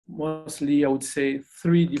mostly, I would say,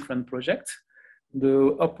 3 different projects: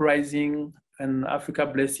 the uprising and Africa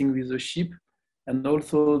Blessing with the sheep, and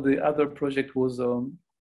also the other project was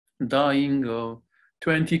dyeing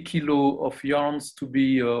 20 kilo of yarns to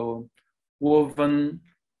be woven,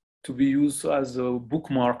 to be used as a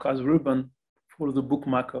bookmark, as ribbon for the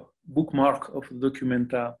bookmark of the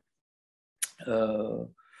Documenta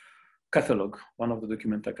catalog, one of the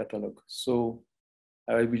Documenta catalog. So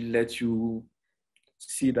I will let you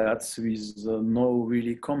see that with no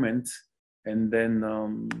really comment, and then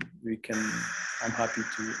I'm happy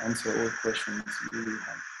to answer all questions you will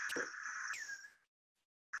have.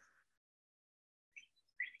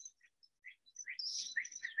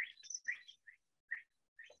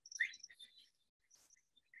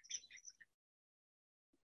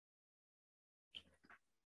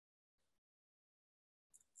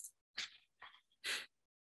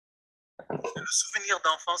 Le souvenir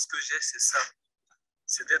d'enfance que j'ai, c'est ça.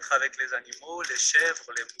 C'est d'être avec les animaux, les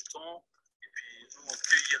chèvres, les moutons, et puis nous, on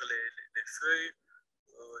cueillir les feuilles,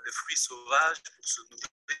 les fruits sauvages pour se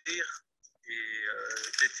nourrir, et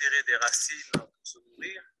déterrer des racines pour se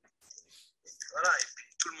nourrir. Voilà, et puis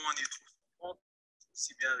tout le monde y trouve son compte,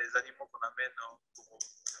 aussi bien les animaux qu'on amène pour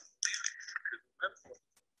nourrir que nous-mêmes.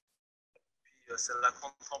 Puis c'est la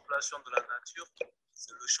contemplation de la nature,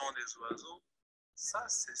 c'est le chant des oiseaux. Ça,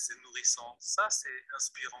 c'est nourrissant, ça, c'est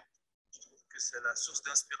inspirant. Je trouve que c'est la source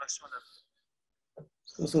d'inspiration la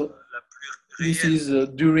plus réelle. This is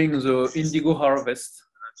during the indigo harvest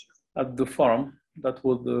at the farm. That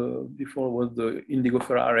was before was the indigo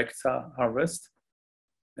fermented harvest.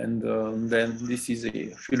 And then this is a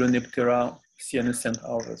Philoneptera cyanescent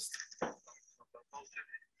harvest.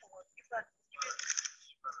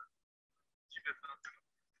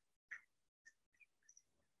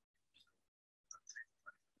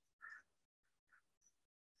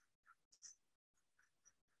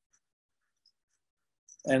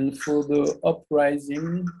 And for the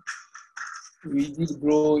uprising, we did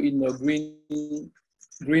grow in a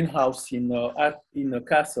greenhouse in a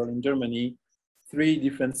castle in Germany, 3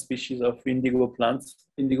 different species of indigo plants: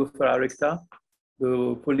 Indigo fermented,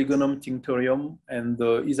 the Polygonum tinctorium, and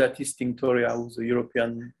the Isatis tinctoria, with the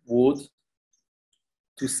European wood,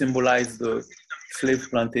 to symbolize the slave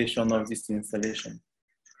plantation of this installation,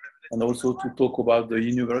 and also to talk about the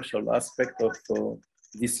universal aspect of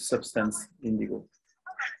this substance, indigo.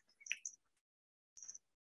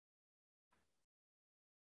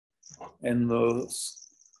 And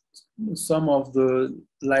some of the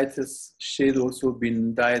lightest shade also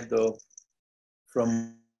been dyed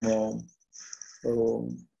from how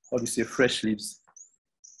do you say, fresh leaves.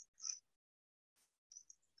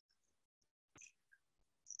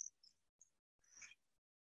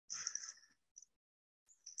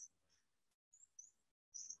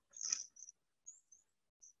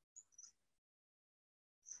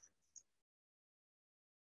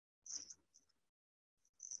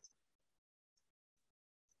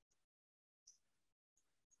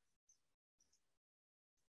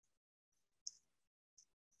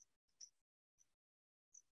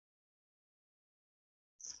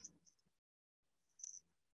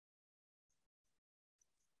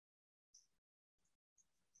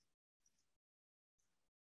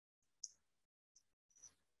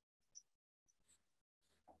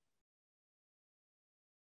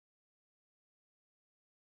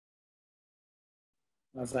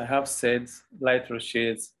 as I have said, lighter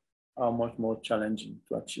shades are much more challenging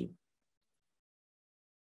to achieve.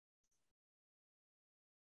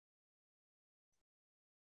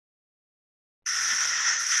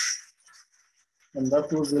 And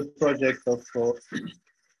that was the project of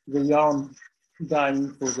the yarn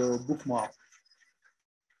dyeing for the bookmark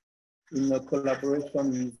in a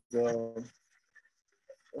collaboration with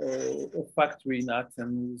a factory in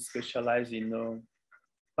Athens who specialized in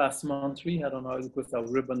passementerie. I don't know how it goes,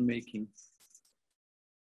 ribbon making.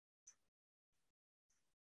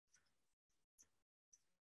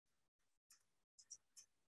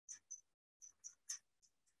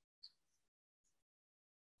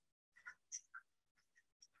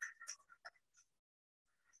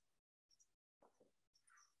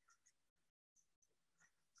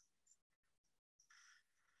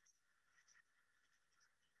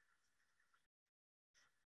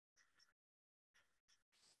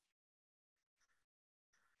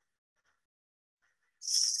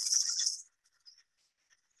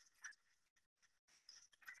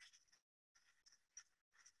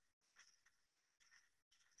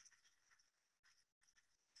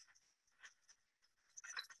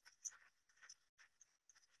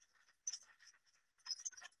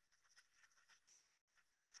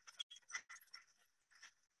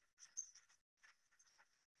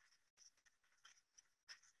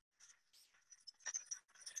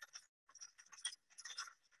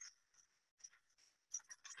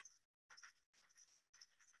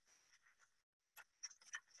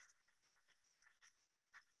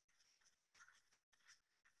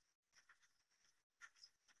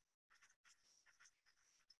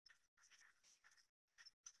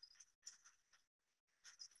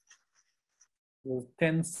 Was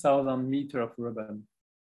 10,000 meters of ribbon,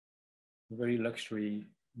 very luxury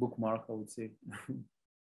bookmark, I would say,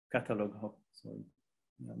 catalog hub. Sorry,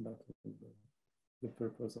 yeah, that was the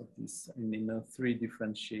purpose of this in 3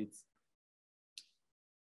 different shades.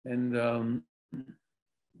 And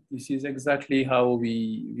this is exactly how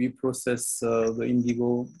we process the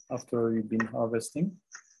indigo after we've been harvesting.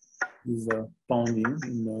 Is pounding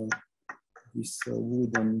in this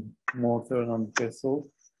wooden mortar and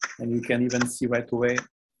pestle. And you can even see right away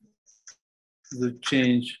the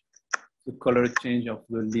change, the color change of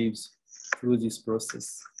the leaves through this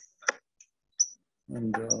process.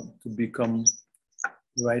 And to become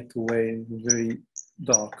right away very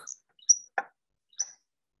dark.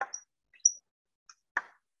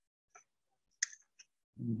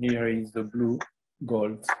 And here is the blue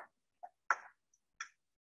gold.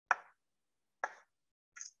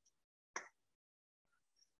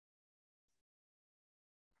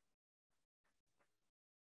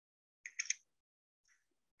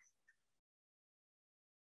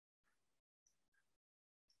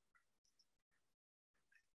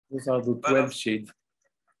 Those are the 12 shades.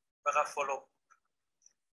 Barafolo,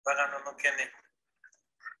 Baranonokene,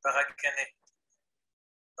 Barakene,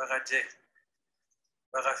 Baraje,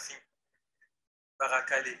 Barafi,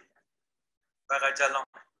 Barakali, Barajalan,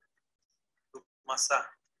 Lumasa,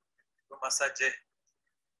 Lumasaje,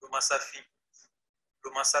 Lumasafi,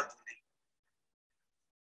 Lumasadune.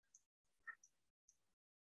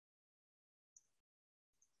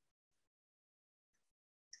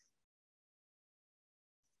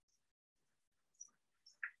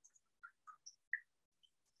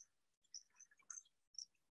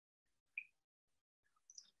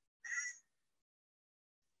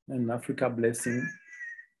 And Africa blessing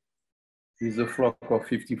is a flock of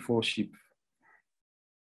 54 sheep.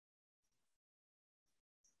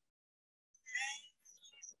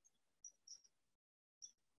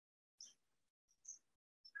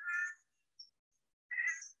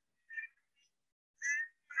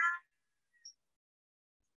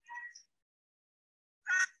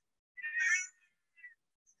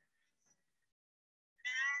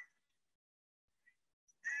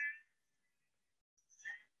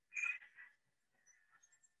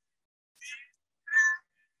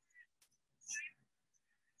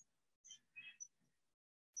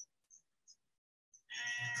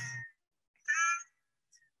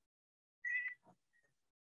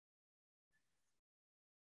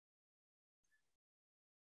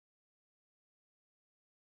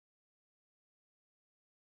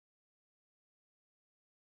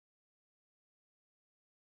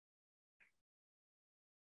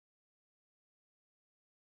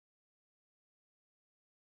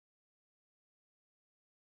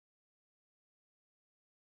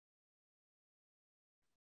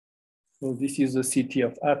 So this is the city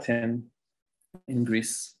of Athens in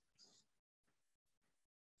Greece.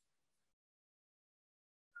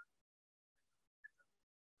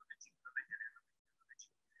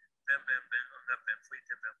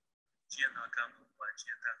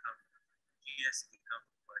 est-ce qui camp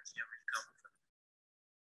pour qui est le camp pour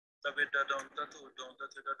tabe da don da to don da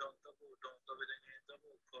to da don da bo don da be ni da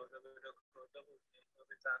bo ko da be da ko da bo ni da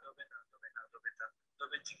be ta da be na da be na da be ta da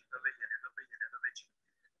be ji da be yele da be yele da be ji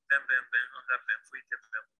ben ben ben on da ben fui te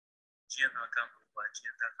ben qui est dans camp pour qui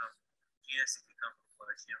est dans camp qui est-ce qui camp pour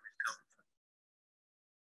qui est le camp.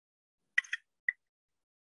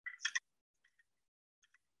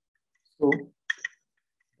 So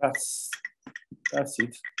that's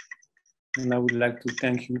it. And I would like to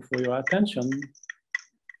thank you for your attention.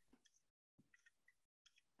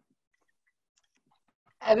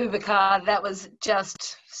 Aboubakar, that was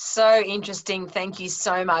just so interesting. Thank you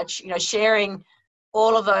so much. You know, sharing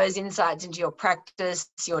all of those insights into your practice,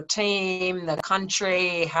 your team, the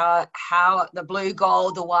country, how the blue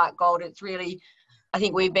gold, the white gold. It's really, I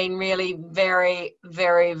think we've been really very,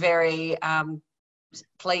 very, very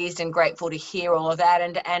pleased and grateful to hear all of that,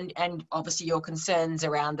 and obviously your concerns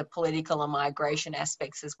around the political and migration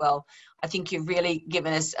aspects as well. I think you've really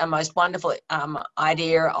given us a most wonderful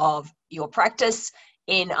idea of your practice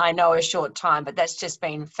in, I know, a short time, but that's just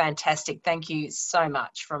been fantastic. Thank you so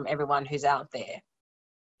much from everyone who's out there.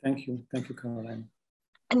 Thank you, Caroline.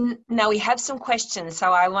 And now we have some questions,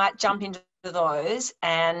 so I might jump into those.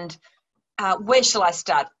 And where shall I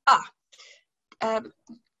start?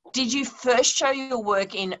 Did you first show your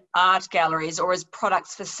work in art galleries or as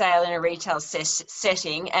products for sale in a retail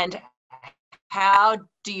setting? And how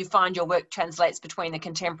do you find your work translates between the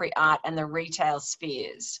contemporary art and the retail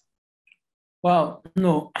spheres? Well,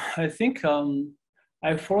 no, I think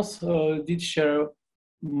I first did share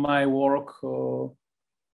my work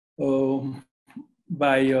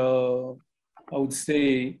by, I would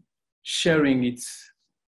say, sharing it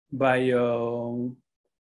by,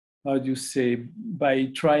 how do you say, by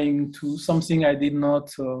trying to, something I did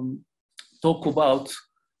not talk about,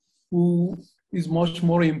 who is much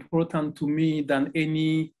more important to me than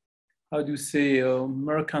any, how do you say,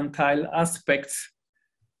 mercantile aspect,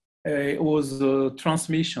 was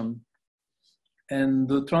transmission. And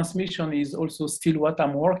the transmission is also still what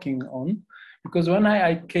I'm working on, because when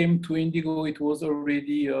I came to Indigo, it was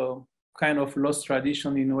already a kind of lost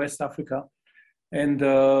tradition in West Africa. And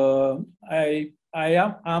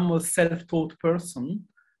I'm a self-taught person.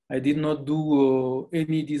 I did not do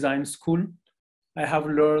any design school. I have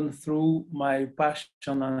learned through my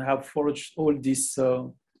passion and have forged all this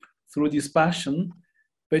through this passion.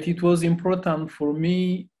 But it was important for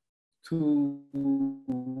me to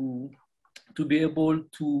be able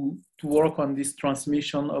to work on this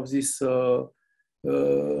transmission of this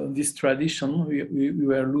this tradition we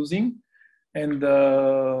were losing. And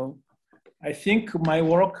I think my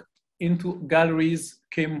work into galleries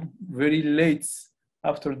came very late,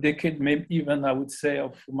 after a decade, maybe even I would say,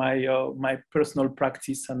 of my my personal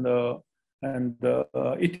practice, and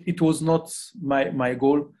it was not my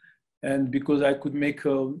goal. And because I could make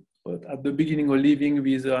at the beginning a living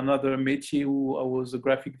with another métier, who I was a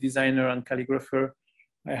graphic designer and calligrapher,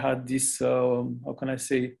 I had this how can I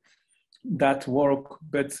say, that work.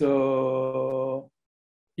 But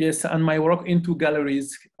yes, and my work into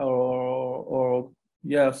galleries or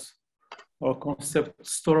yes, or concept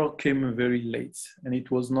store came very late, and it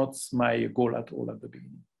was not my goal at all at the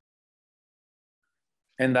beginning.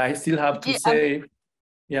 And I still have to say,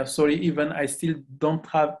 yeah, sorry, even I still don't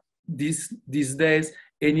have these days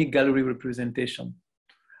any gallery representation.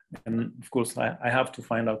 And of course, I have to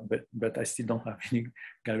find out, but I still don't have any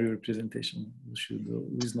gallery representation, which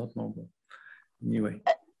is not normal. Anyway.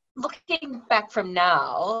 Looking back from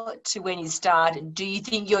now to when you started, do you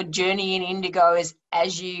think your journey in Indigo is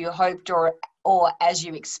as you hoped or as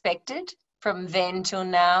you expected from then till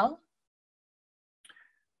now?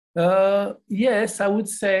 Yes, I would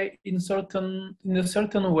say in a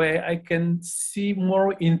certain way, I can see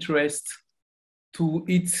more interest to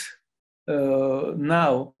it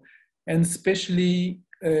now, and especially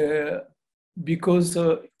because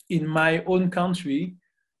in my own country,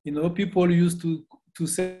 you know, people used to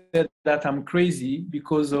say that I'm crazy,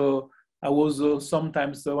 because I was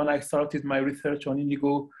sometimes, when I started my research on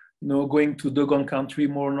Indigo, you know, going to Dogon country,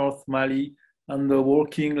 more North Mali, and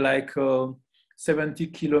working like 70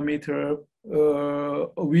 kilometers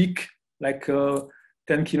a week, like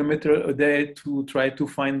 10 kilometers a day, to try to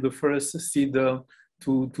find the first seed to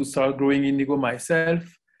start growing indigo myself.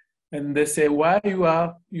 And they say, why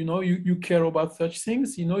you care about such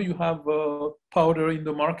things? You know, you have powder in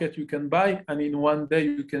the market you can buy, and in one day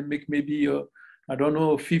you can make maybe, I don't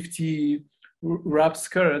know, 50 wrap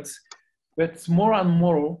skirts. But more and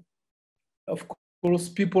more, of course,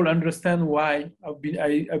 people understand why I've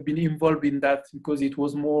been involved in that, because it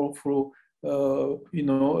was more for,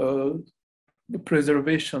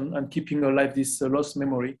 preservation and keeping alive this lost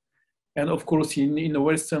memory. And of course, in the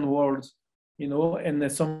Western world, you know,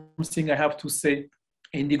 and something I have to say,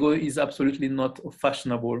 indigo is absolutely not a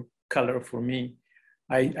fashionable color for me.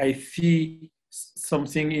 I see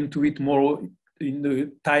something into it more in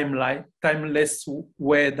the timeless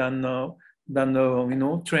way than you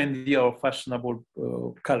know, trendy or fashionable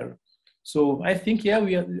color. So I think, yeah,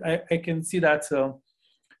 I can see that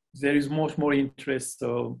there is much more interest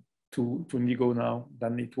to indigo now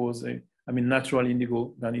than it was, I mean, natural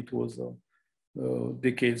indigo than it was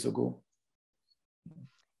decades ago.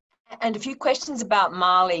 And a few questions about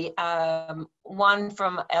Mali. One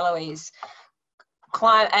from Eloise.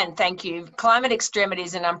 And thank you. Climate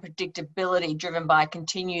extremities and unpredictability driven by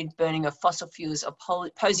continued burning of fossil fuels are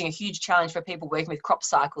posing a huge challenge for people working with crop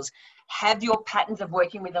cycles. Have your patterns of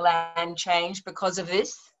working with the land changed because of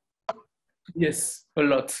this? Yes, a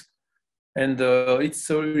lot. And it's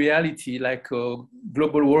a reality, like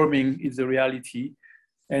global warming is a reality.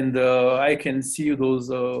 And I can see those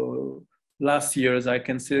last years, I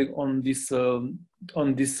can say on this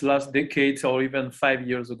last decade or even 5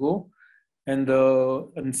 years ago.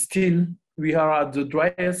 And still we are at the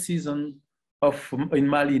driest season in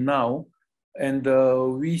Mali now. And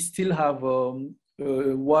we still have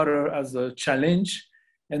water as a challenge.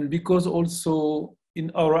 And because also in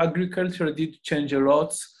our agriculture did change a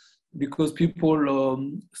lot, because people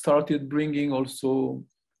started bringing also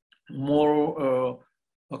more,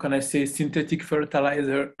 how can I say, synthetic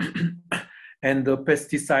fertilizer and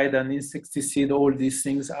pesticide and insecticide. All these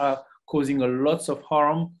things are causing a lots of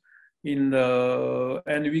harm. And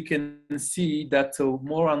we can see that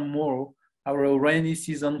more and more our rainy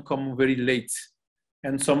season come very late,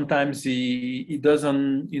 and sometimes it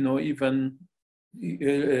doesn't, you know, even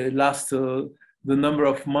last the number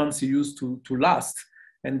of months it used to last.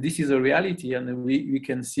 And this is a reality, and we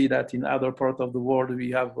can see that in other parts of the world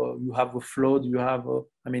you have a flood, you have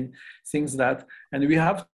I mean, things that, and we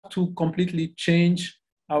have to completely change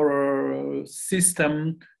our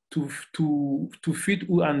system to fit,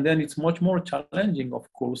 and then it's much more challenging,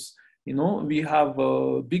 of course. You know, we have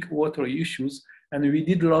big water issues, and we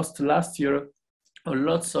did lost last year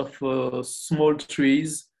lots of small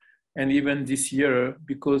trees, and even this year,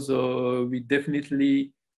 because we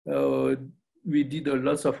definitely we did a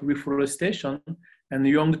lot of reforestation, and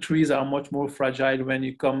young trees are much more fragile when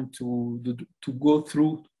you come to go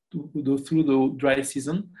through the dry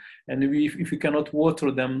season. And if we cannot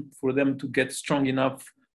water them for them to get strong enough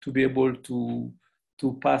to be able to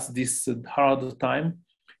pass this hard time,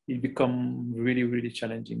 it becomes really, really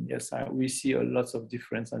challenging. Yes, we see a lot of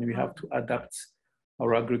difference, and we have to adapt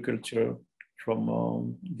our agriculture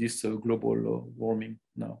from this global warming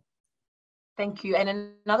now. Thank you.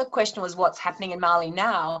 And another question was what's happening in Mali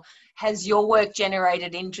now. Has your work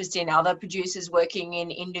generated interest in other producers working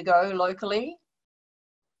in indigo locally?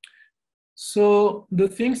 So the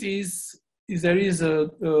thing is there is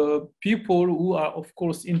people who are, of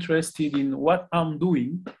course, interested in what I'm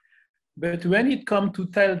doing, but when it comes to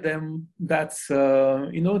tell them that,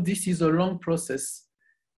 you know, this is a long process,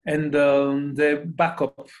 and they back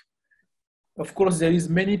up. Of course, there is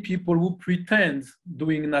many people who pretend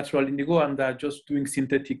doing natural indigo and they're just doing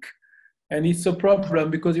synthetic. And it's a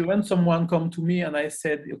problem, because when someone come to me and I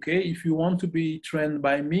said, okay, if you want to be trained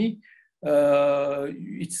by me,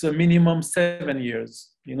 it's a minimum 7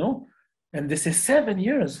 years, you know? And they say 7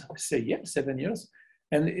 years. I say, yeah, 7 years.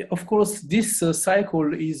 And of course, this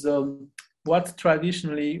cycle is what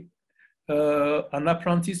traditionally an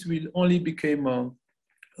apprentice will only become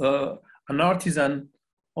an artisan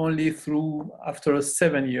only through after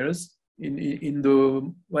 7 years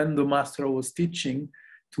when the master was teaching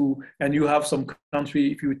and you have some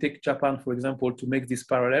country, if you take Japan, for example, to make this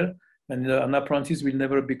parallel, and an apprentice will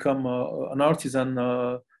never become an artisan.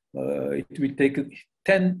 It will take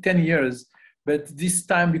 10 years. But this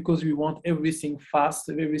time, because we want everything fast,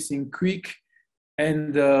 everything quick,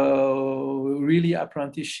 and really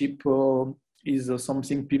apprenticeship is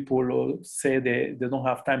something people say they don't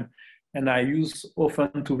have time. And I use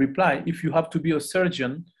often to reply, if you have to be a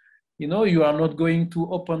surgeon, you know, you are not going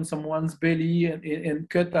to open someone's belly and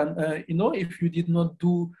cut. And, you know, if you did not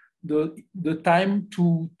do the time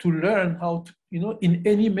to learn how to, you know, in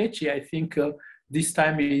any métier, I think this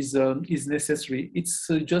time is necessary. It's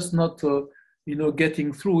just not, you know,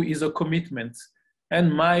 getting through is a commitment.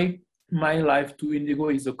 And my life to indigo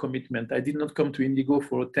is a commitment. I did not come to indigo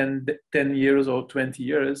for 10 years or 20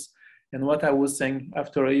 years. And what I was saying,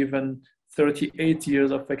 after even 38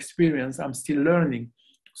 years of experience, I'm still learning.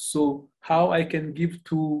 So how I can give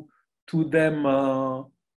to them,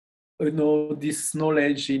 you know, this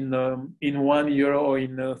knowledge in 1 year or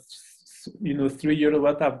in 3 years,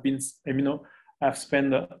 what I've been, I've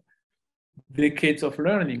spent decades of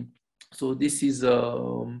learning. So this is,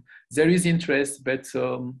 there is interest, but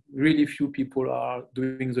really few people are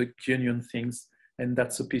doing the genuine things, and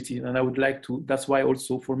that's a pity. And I would like to, that's why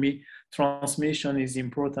also for me, transmission is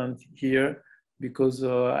important here, because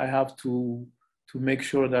I have to make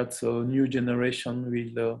sure that new generation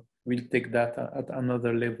will take that at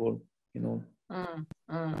another level,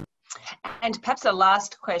 And perhaps a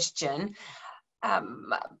last question.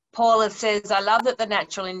 Paula says, I love that the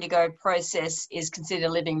natural indigo process is considered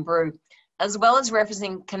a living brew, as well as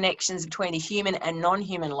referencing connections between the human and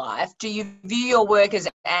non-human life. Do you view your work as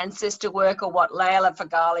ancestor work, or what Leila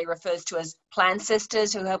Fagali refers to as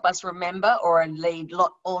plancestors, who help us remember or lead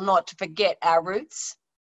or not to forget our roots?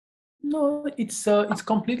 No, it's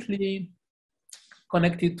completely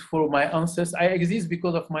connected for my ancestors. I exist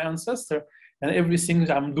because of my ancestor, and everything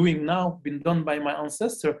I'm doing now been done by my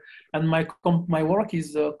ancestor, and my work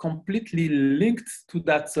is completely linked to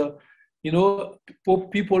that.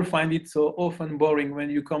 People find it so often boring when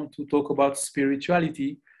you come to talk about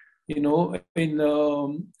spirituality. In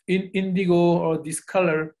indigo, or this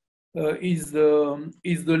color is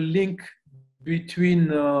the link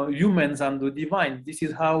between humans and the divine. This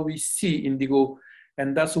is how we see indigo,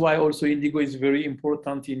 and that's why also indigo is very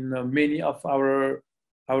important in many of our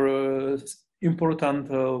important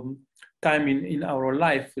time in our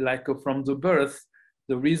life, like from the birth.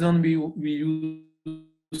 The reason we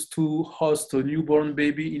used to host a newborn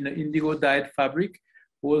baby in an indigo dyed fabric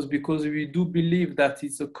was because we do believe that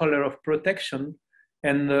it's a color of protection,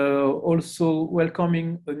 and also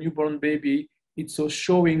welcoming a newborn baby, it's so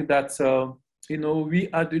showing that we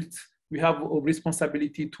adults, we have a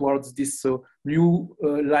responsibility towards this new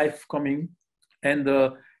life coming, and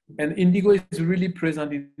indigo is really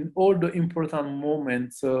present in all the important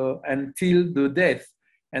moments until the death.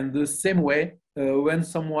 And the same way, when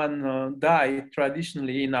someone dies,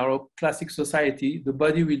 traditionally in our classic society, the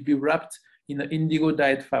body will be wrapped in an indigo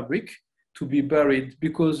dyed fabric to be buried,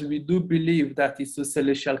 because we do believe that it's a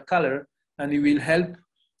celestial color and it will help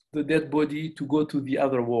the dead body to go to the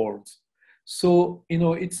other world. So,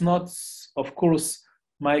 it's not, of course,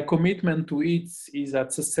 my commitment to it is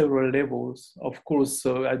at several levels. Of course,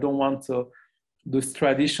 I don't want this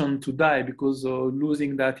tradition to die, because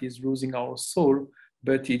losing that is losing our soul,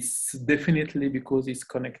 but it's definitely because it's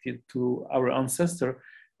connected to our ancestor.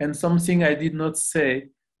 And something I did not say,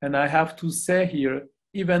 and I have to say here,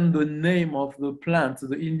 even the name of the plant,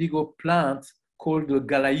 the indigo plant called the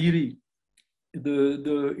galairi,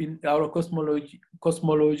 in our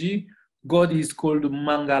cosmology, God is called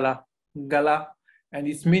Mangala, Gala, and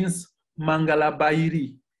it means Mangala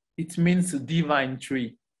Bairi. It means divine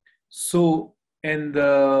tree. So, and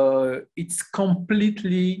it's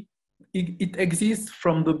completely, it exists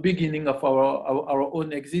from the beginning of our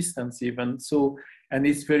own existence even. So, and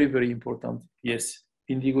it's very, very important. Yes,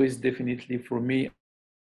 indigo is definitely for me,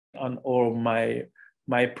 or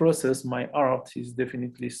my process, my art is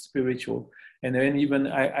definitely spiritual. And then even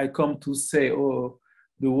I come to say, oh,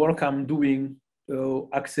 the work I'm doing,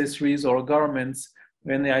 accessories or garments,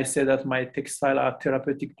 when I say that my textile are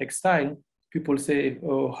therapeutic textile, people say,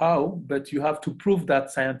 oh, how? But you have to prove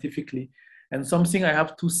that scientifically. And something I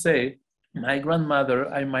have to say, my grandmother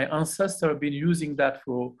and my ancestor have been using that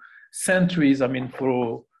for centuries,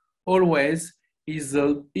 for always, is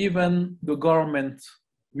even the garment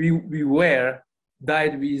we wear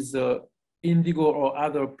dyed with indigo or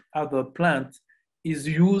other plant is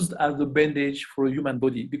used as a bandage for a human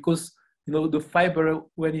body, because the fiber,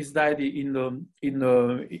 when it's dyed in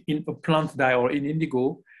a plant dye or in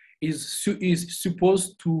indigo, is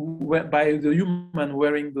supposed to, by the human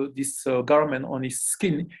wearing this garment on his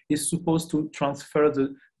skin, is supposed to transfer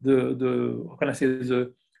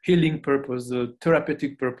the healing purpose, the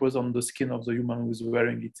therapeutic purpose on the skin of the human who is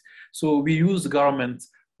wearing it. So we use garments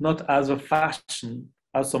not as a fashion,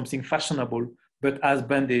 as something fashionable, but as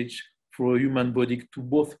bandage for a human body to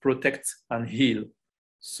both protect and heal.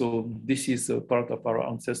 So this is a part of our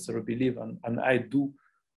ancestral belief, and I do,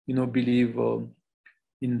 believe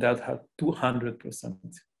in that 200%.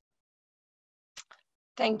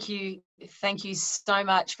 Thank you. Thank you so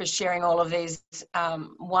much for sharing all of these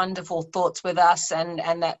wonderful thoughts with us, and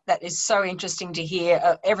that is so interesting to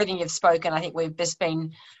hear. Everything you've spoken, I think we've just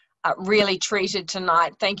been really treated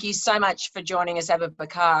tonight. Thank you so much for joining us,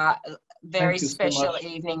 Aboubakar. Very special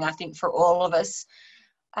evening, I think, for all of us.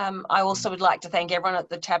 I also would like to thank everyone at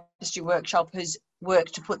the Tapestry Workshop who's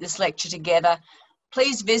worked to put this lecture together.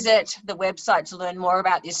 Please visit the website to learn more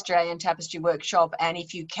about the Australian Tapestry Workshop. And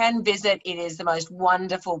if you can visit, it is the most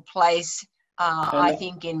wonderful place, I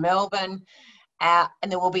think, in Melbourne.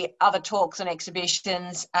 and there will be other talks and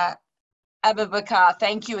exhibitions. Aboubakar,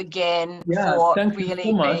 thank you again for thank really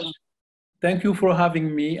you so much. being. Thank you for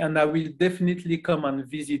having me, and I will definitely come and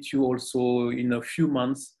visit you also in a few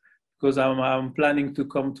months, because I'm planning to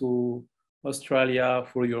come to Australia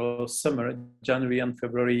for your summer, January and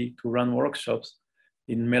February, to run workshops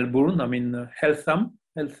in Melbourne. I mean, Eltham.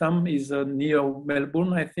 Eltham is near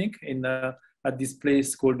Melbourne, I think, at this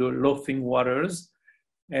place called the Laughing Waters.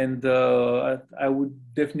 And I would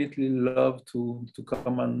definitely love to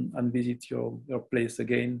come and visit your place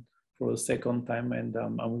again for a second time, and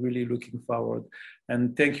I'm really looking forward.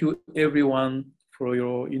 And thank you everyone for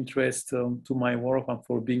your interest to my work and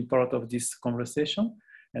for being part of this conversation.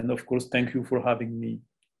 And of course, thank you for having me.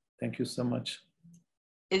 Thank you so much.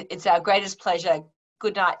 It's our greatest pleasure.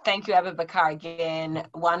 Good night. Thank you, Aboubakar, again.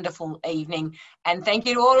 Wonderful evening. And thank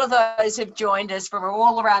you to all of those who've joined us from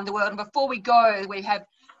all around the world. And before we go, we have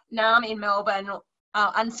Nam in Melbourne,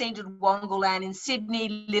 Unscented Wongoland in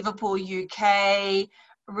Sydney, Liverpool, UK,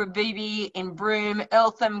 Rabibi in Broome,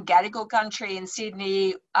 Eltham, Gadigal Country in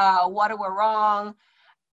Sydney, Wadawurrung,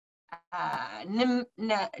 Nimbin,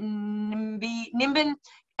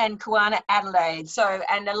 and Kuana, Adelaide. So,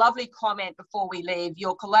 and a lovely comment before we leave,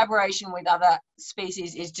 your collaboration with other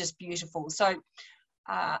species is just beautiful. So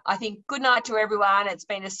I think good night to everyone. It's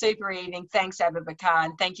been a super evening. Thanks, Aboubakar,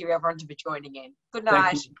 and thank you everyone for joining in. Good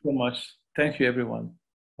night. Thank you so much. Thank you, everyone.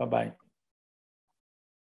 Bye-bye.